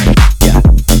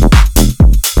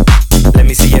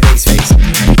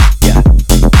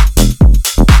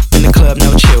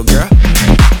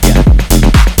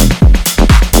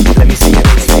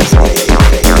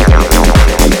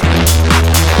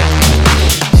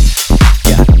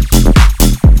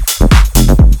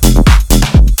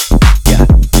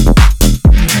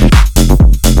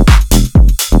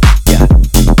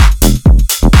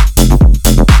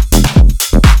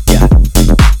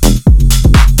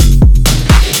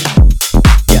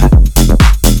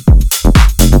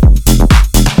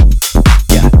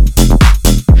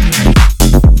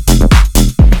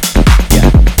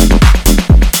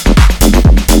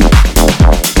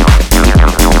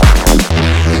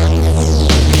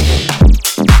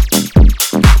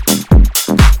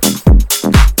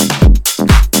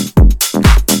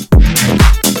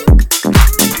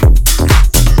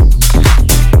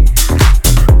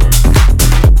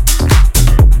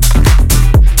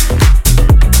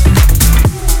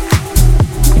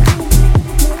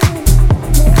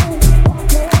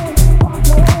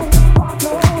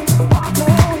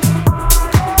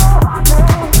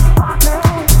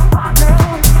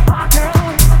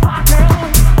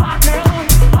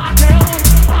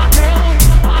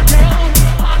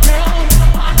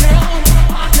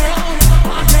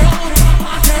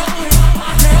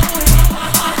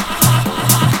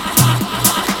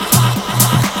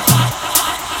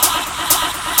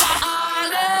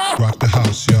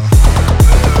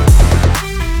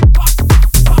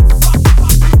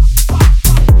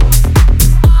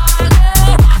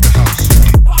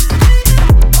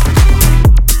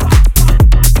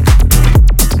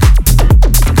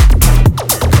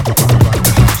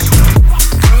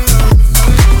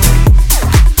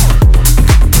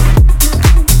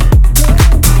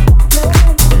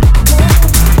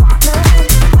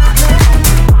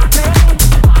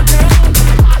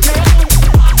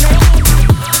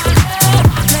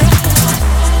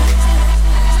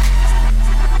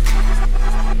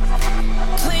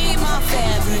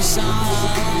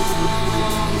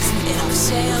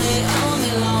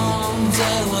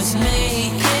 towards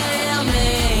me, yeah,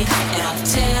 me. And I'll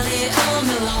tell it all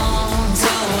along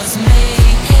towards me,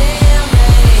 yeah, me.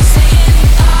 Saying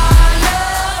I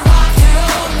love rock and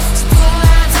roll. So pull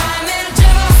out time and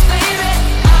jump off, baby.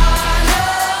 I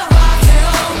love rock and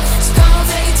roll. So come on,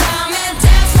 take your time and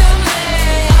dance with me.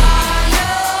 I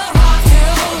love rock and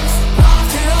roll,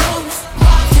 rock and roll,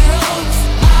 rock and roll.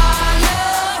 I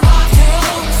love rock and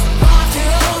roll, rock and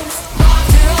roll, rock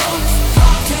and roll, rock and roll,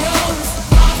 rock and roll, rock and roll,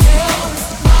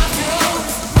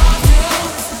 rock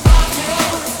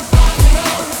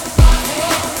and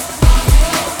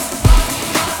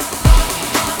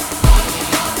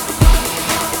roll,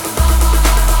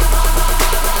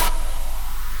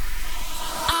 rock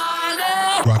and roll, rock and roll, rock and roll.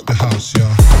 Rock the house, y'all.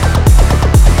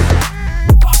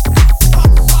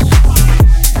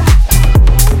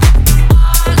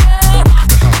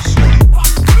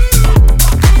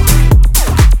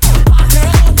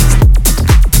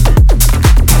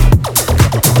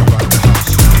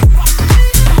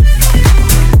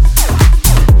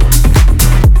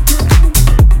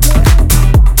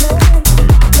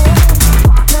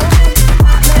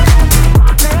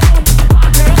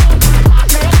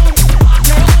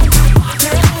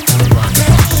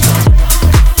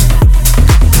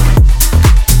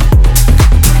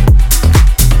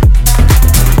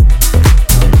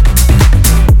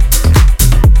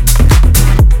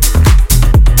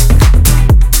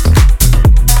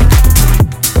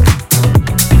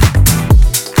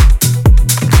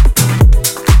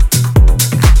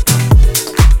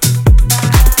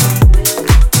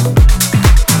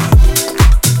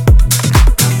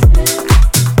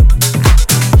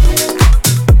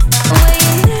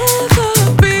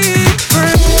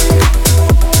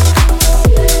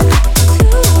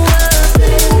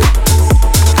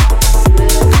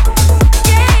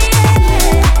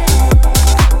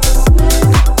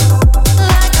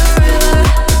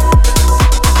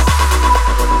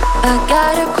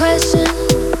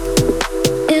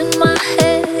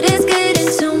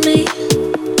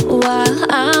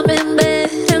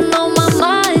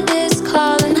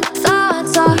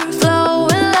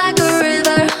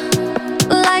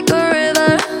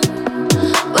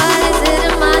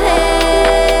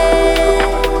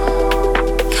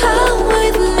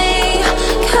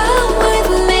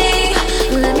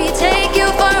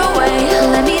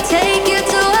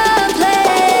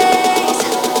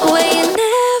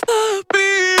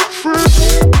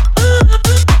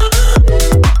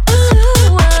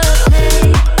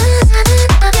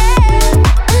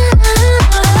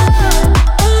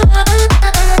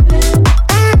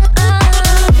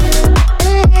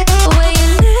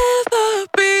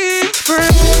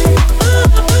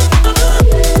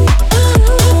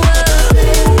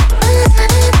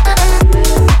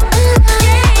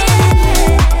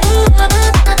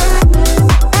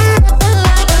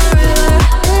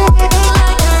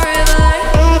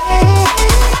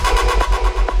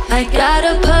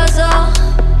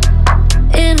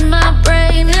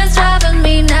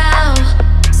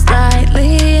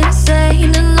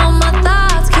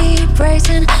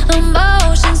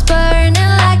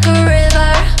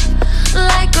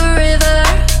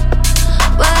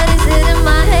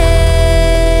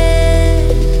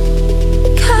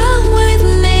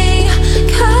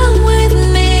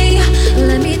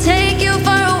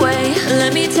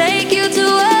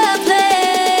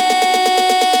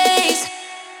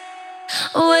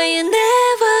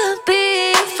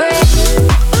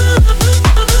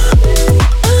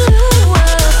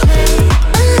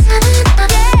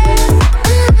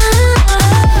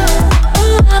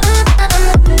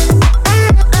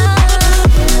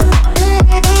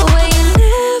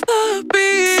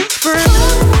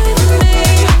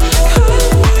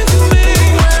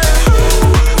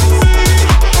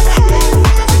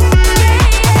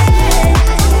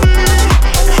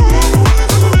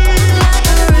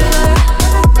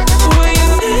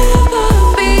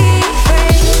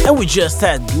 Just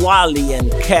had Wally and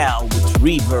Cal with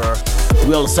River.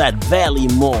 We also had Valley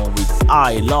Moore with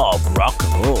I Love Rock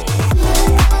and Roll.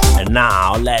 And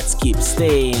now let's keep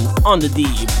staying on the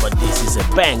deep, but this is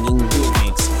a banging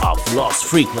remix of Lost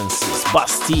Frequencies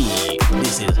Bastille.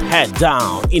 This is Head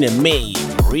Down in a May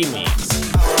remix.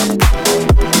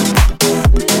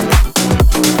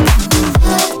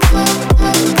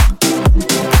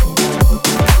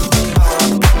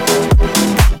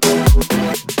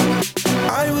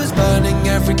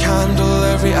 Every candle,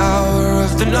 every hour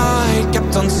of the night,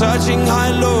 kept on searching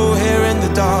high, low, here in the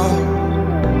dark.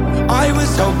 I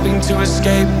was hoping to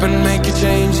escape and make a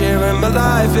change here in my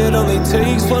life. It only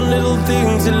takes one little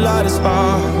thing to light a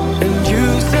spark. And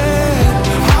you said,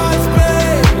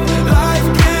 heartbreak, life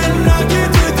can knock you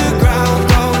to the ground.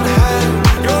 Don't hang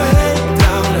your head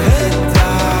down,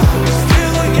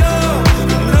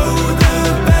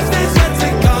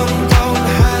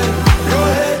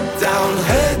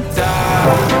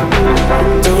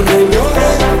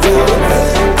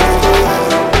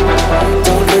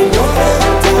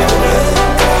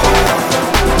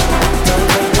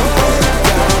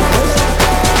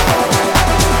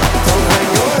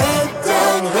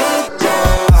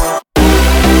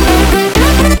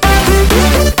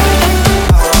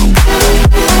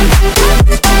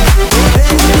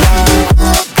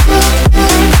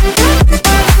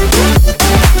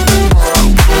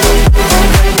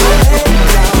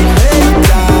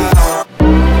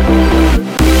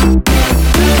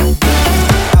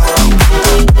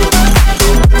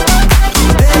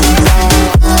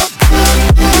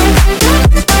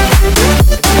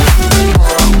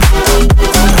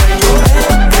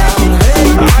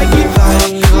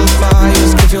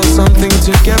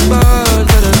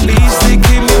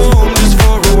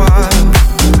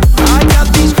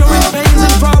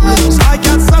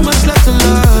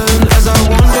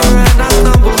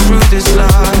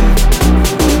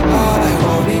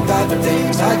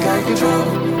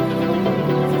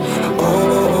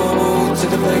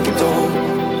 break of dawn.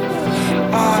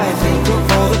 I think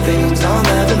of all the things I'll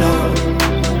never know.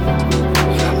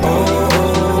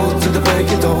 Oh, to the break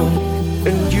of dawn.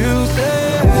 And you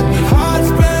said hearts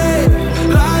break,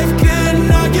 life can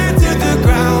knock you to the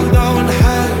ground. Don't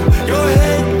have your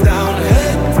head down,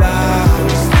 head down.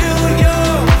 Still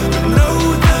young, but know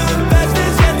the best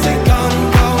is yet to come.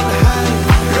 Don't have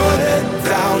your head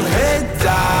down, head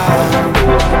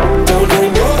down. Don't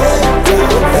hang your head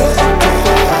down, head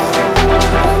down.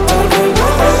 Don't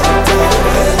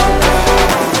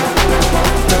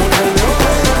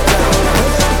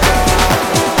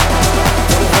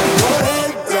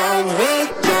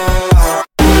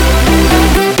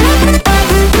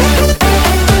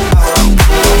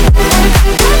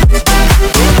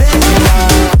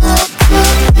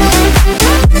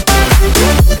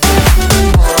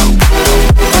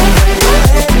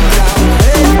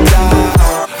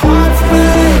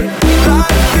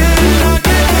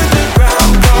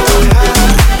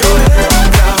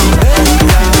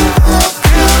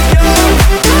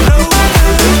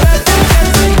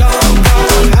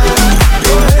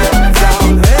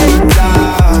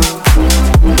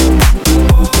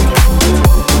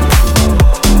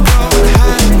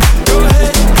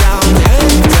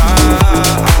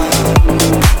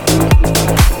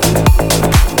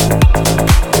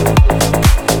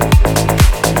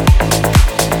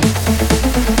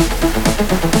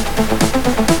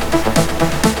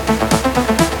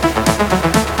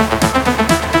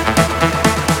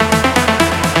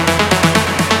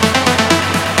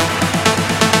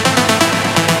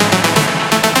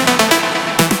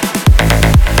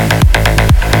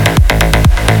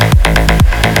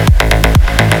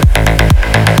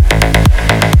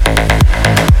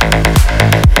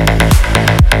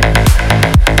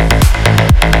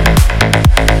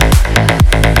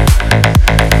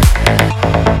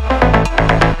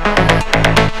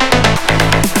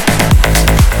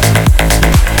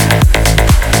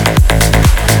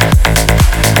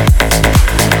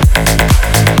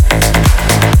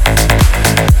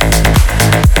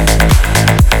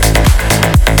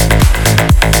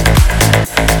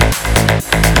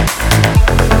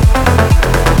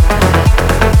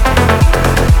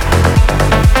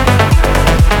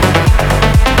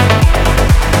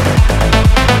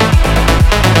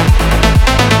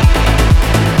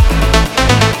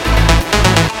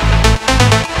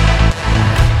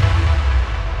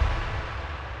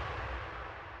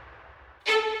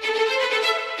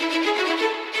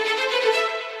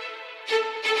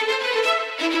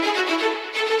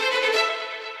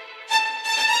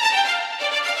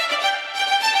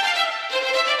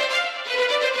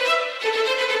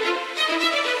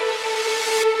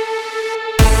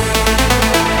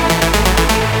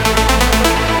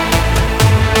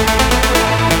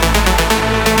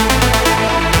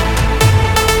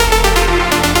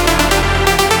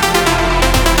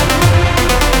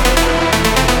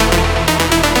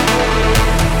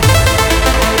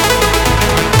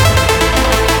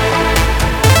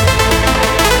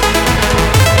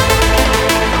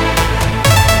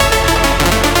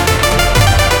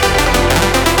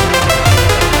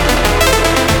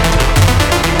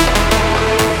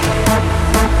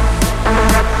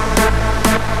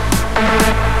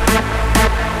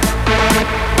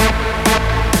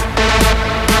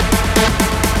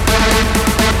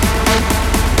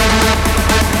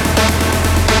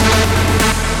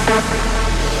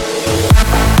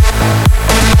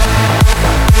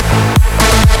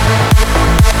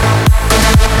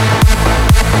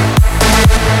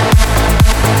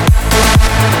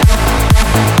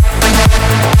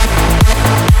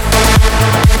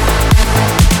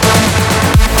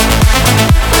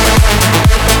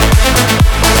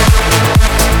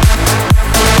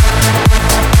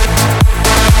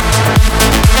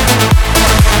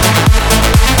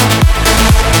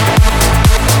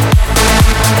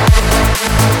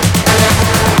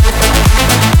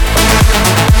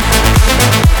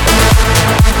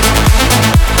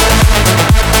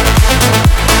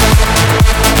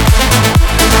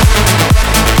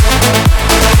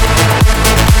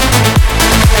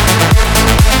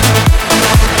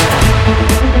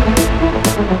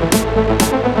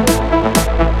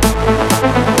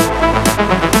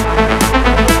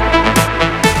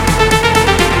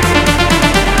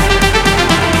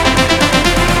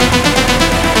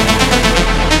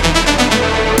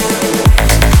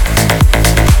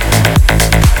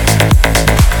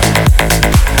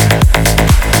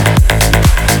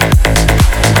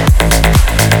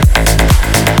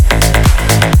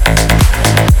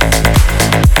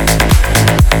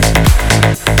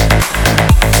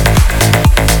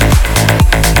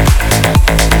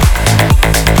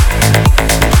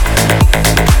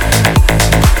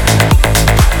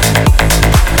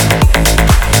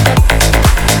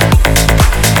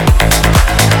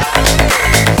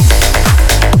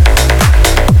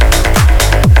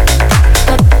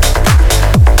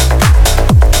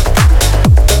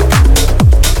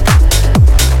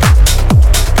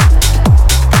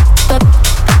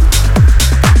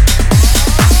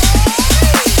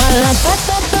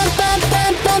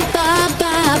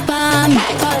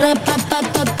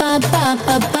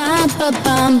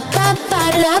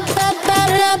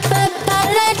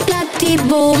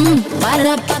Boom,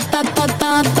 para pa pa pa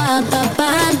pa pa pa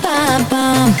pa pa pa.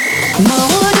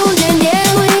 Moro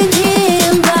dentro de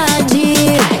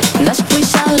invadir. Nas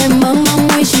puxale mamãe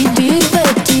muito se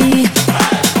divertir.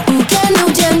 O que não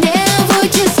entender vou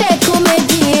dizer como é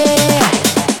que é.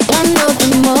 One of the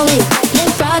molly, nem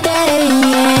pra para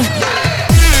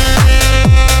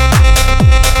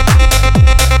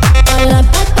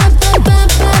pa pa pa pa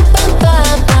pa pa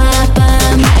pa pa.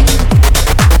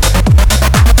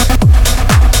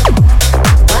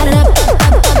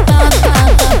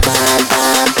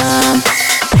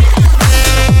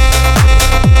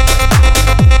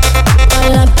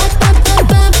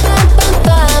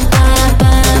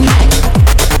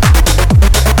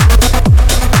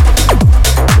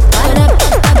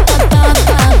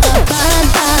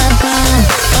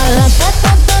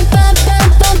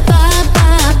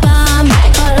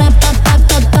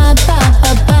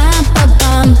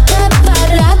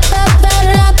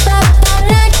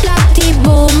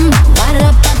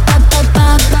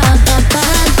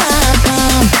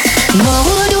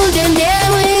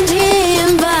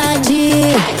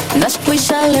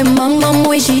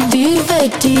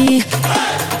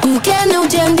 O que não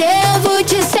entender, vou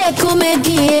dizer como é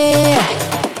que é.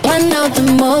 One out the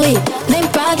molly, nem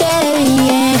pra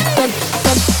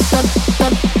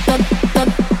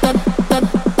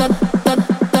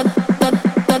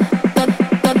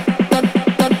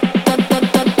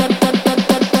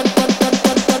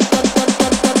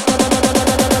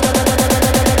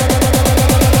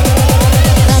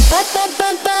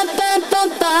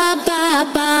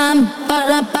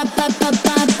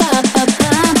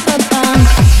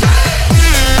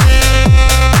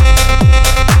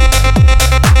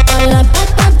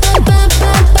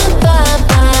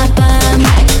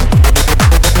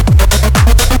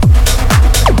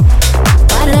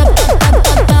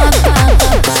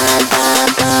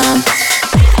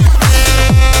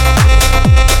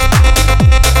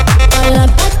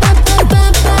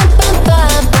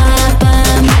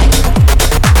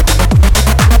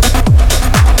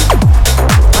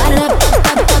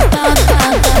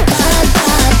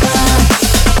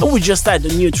We just had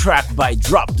a new track by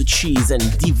Drop the Cheese and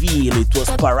Deville, it was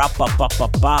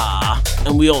Parapapapapa,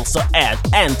 and we also had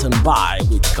Anton by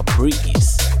with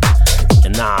Caprice.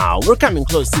 And now we're coming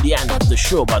close to the end of the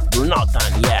show, but we're not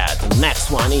done yet. The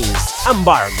next one is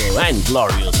Embargo and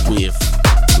Glorious with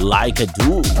Like I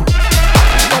Do.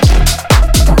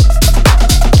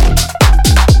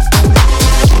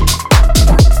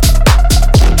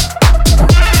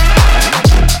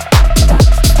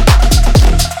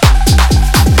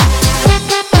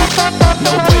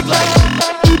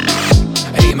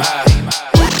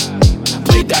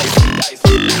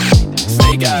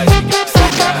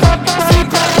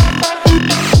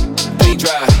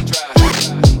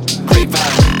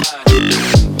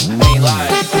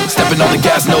 On the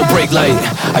gas, no brake light.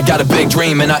 I got a big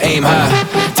dream and I aim high.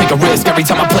 Take a risk every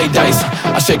time I play dice.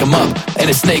 I shake them up and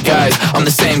it's snake eyes. I'm the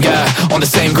same guy on the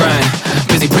same grind.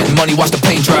 Busy printing money, watch the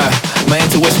paint dry. My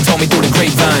intuition told me through the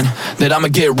grapevine that I'ma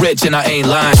get rich and I ain't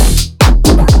lying.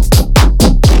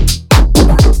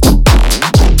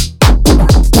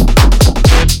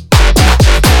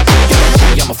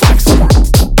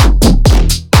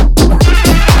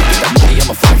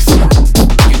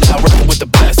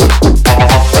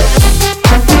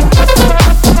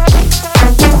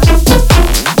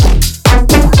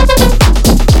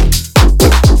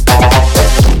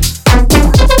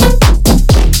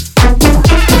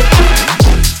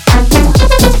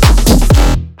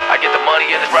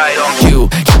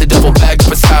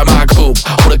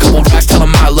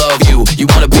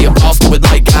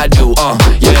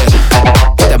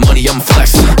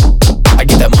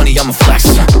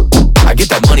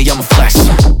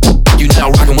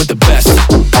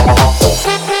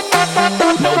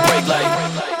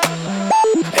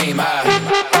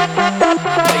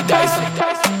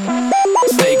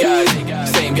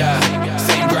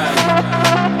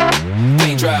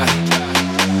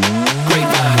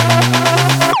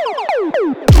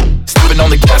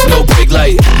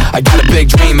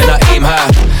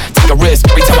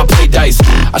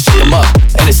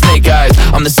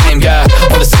 I'm the same guy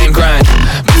on the same grind.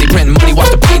 Busy printing money, watch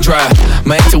the paint dry.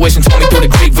 My intuition told me through the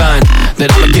grapevine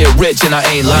that I'ma get rich and I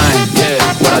ain't lying. Yeah,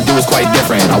 what I do is quite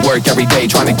different. I work every day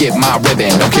trying to get my ribbon.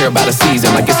 Don't care about a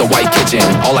season like it's a white kitchen.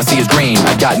 All I see is green,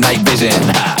 I got night vision.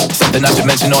 Something I should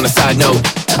mention on a side note,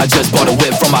 I just bought a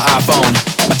whip from my iPhone.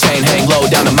 My chain hang low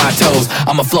down to my toes.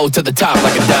 I'ma float to the top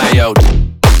like a diode.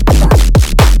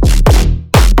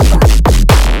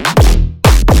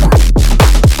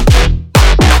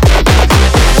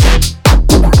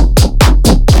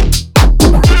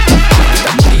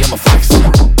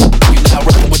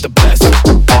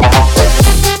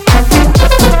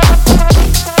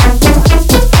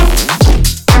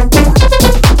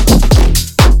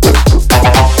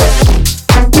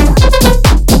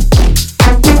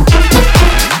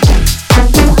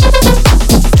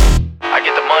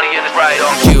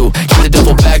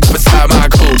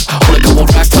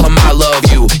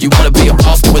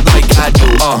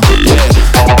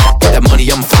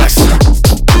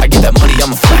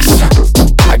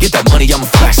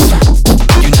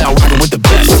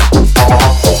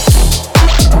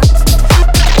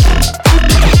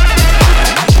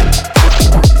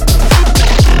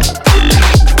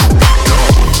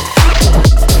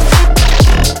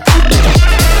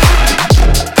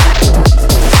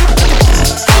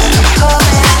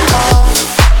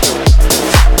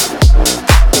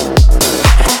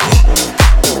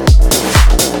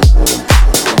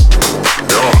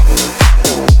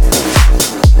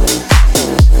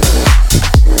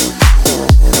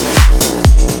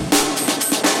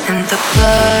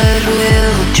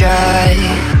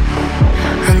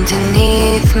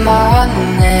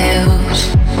 nails,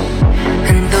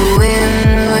 and the wind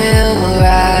will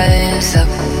rise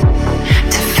up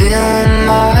to fill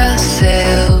my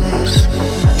sails.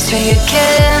 So you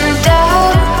can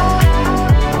doubt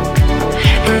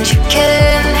and you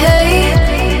can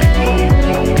hate,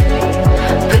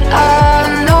 but I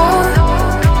know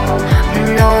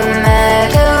no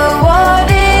matter what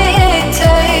it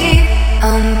takes,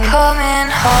 I'm coming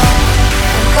home,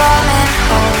 coming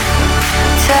home.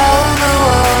 Tell the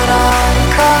world I'm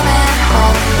coming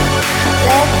home.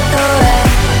 Let the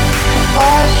rain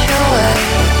wash away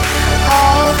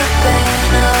all the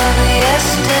pain of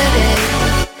yesterday.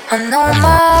 I know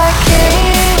my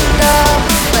kingdom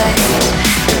waits,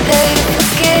 and they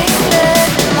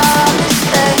forgive my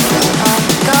mistakes. I'm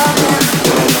coming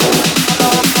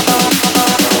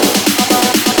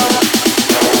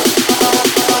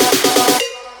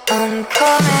I'm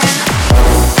coming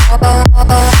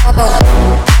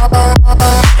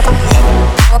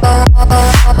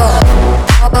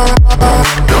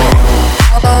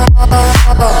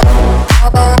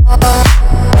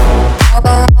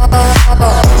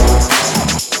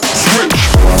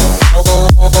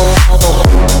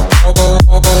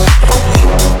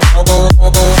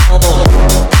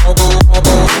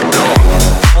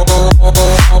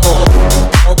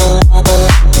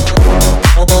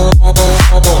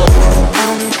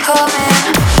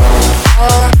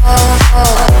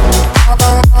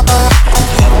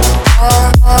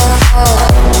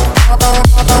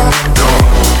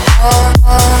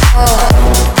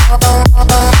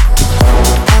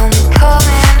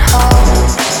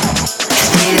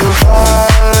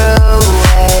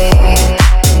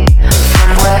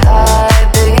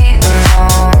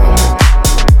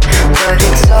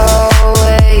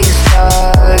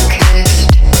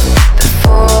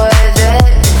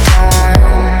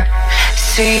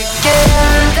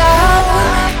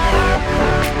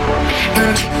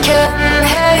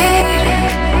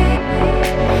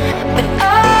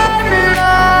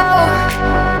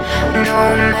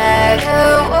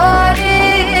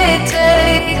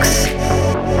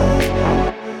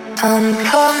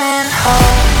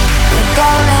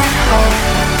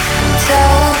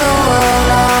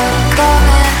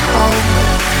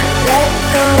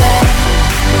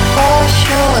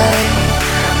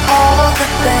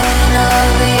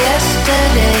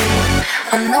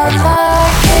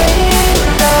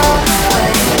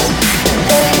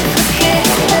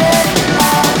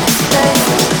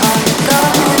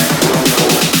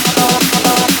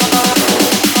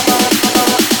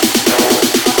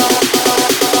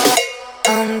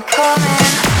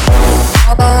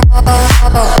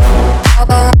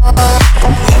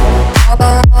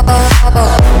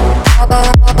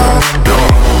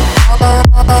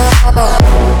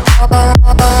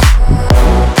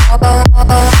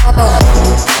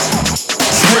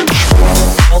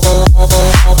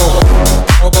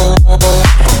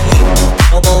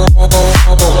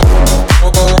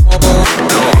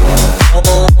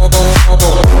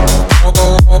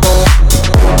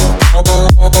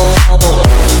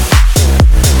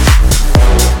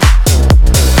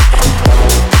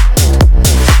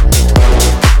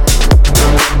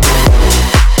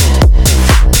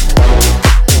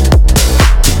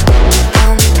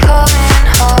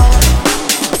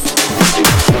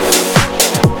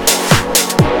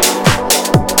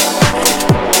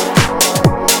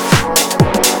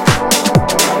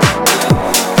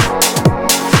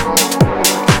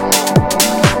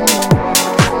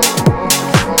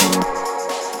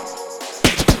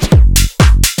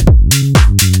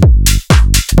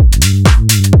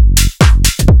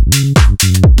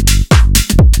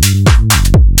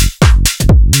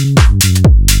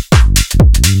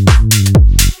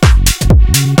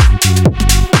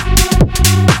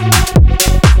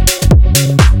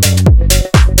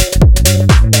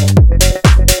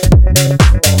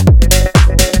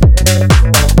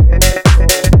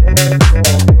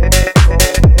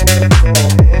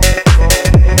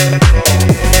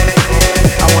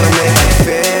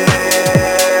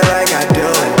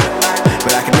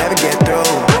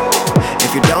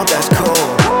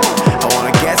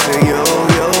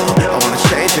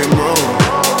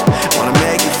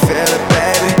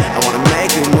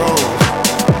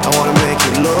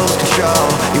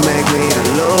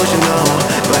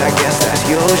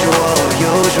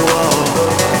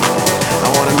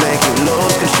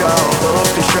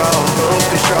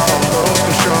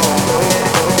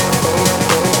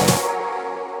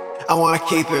I wanna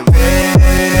keep it real.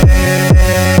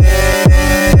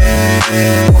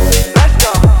 Let's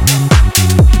go.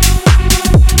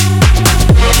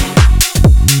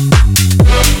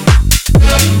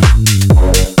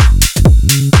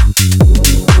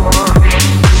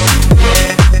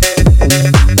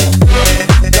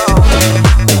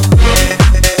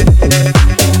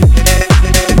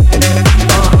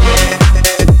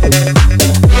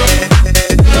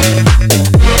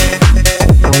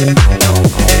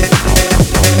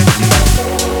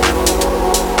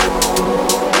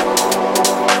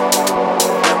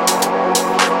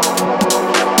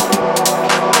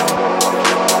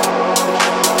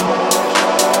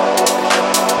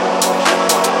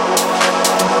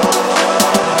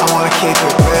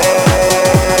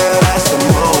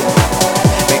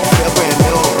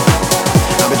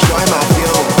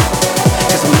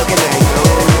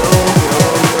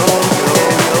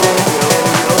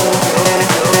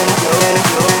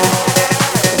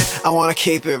 wanna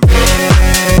keep it real.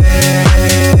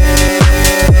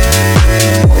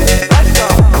 Let's go.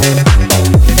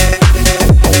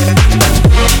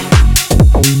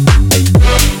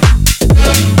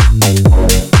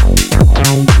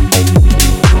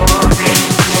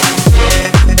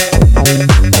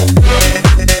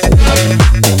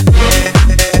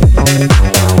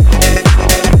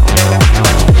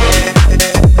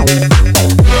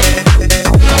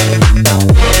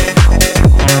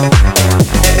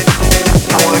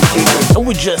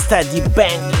 Just had the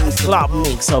banging club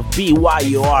mix of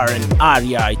BYOR and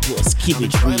Aria, it was Keep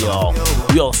It Real.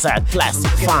 We also had Plastic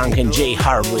Funk and Jay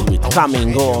Harwood with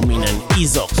Coming Home in an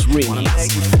Izok's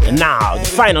remix. And now, the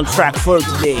final track for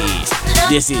today.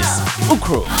 This is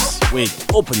Ukrux with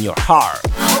Open Your Heart.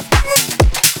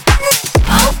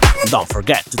 Don't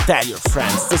forget to tell your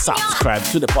friends to subscribe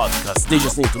to the podcast. They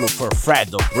just need to look for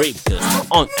Fred of RaveCast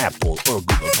on Apple or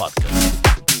Google Podcasts.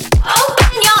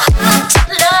 Open your heart to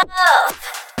love.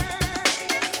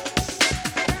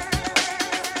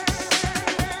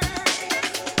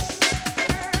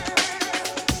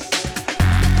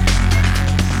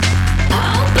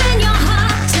 Open your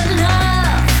heart to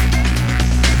love.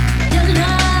 To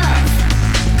love.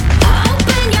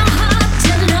 Open your heart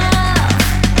to love.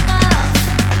 Love.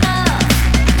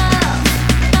 Love. Love.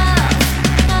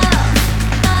 Love.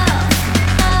 Love.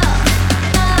 Love.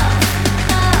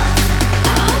 Love.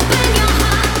 Open your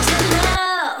heart to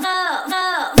love. Love.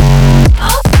 Love.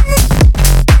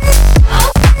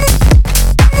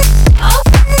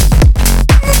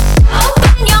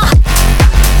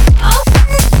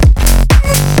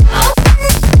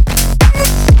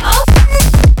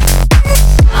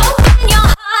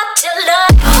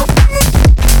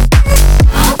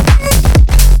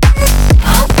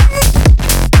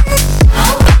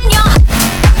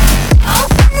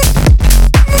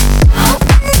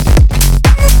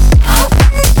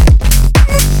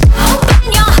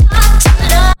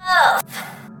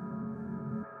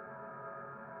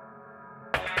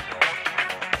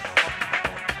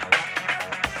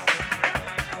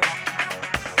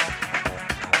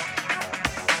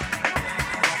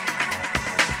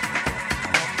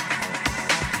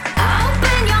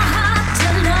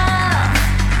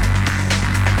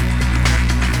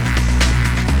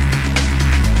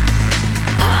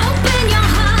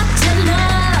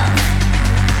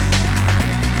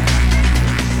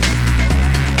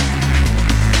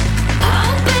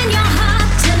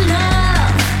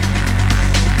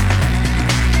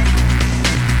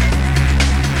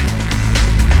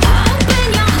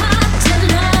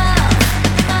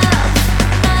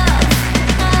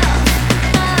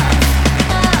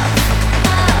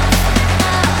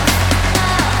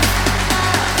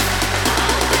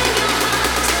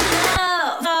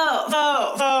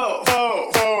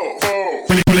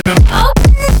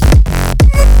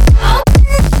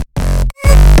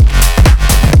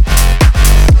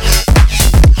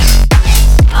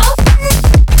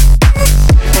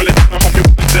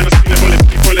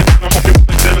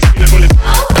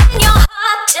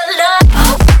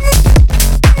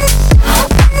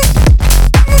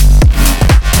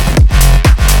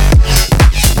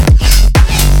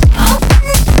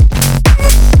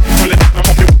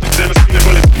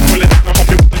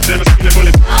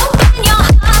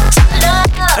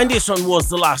 This one was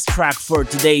the last track for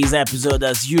today's episode.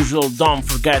 As usual, don't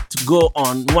forget to go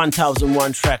on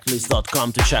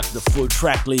 1001tracklist.com to check the full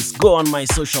tracklist. Go on my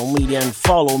social media and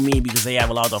follow me because I have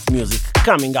a lot of music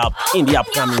coming up in the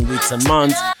upcoming weeks and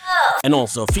months. And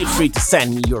also feel free to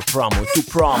send me your promo to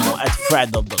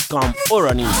promo@freddub.com or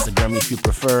on Instagram if you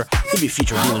prefer to be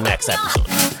featured in the next episode.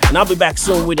 And I'll be back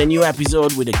soon with a new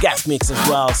episode with a guest mix as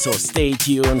well, so stay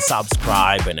tuned,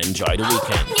 subscribe and enjoy the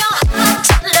weekend.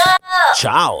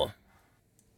 Ciao!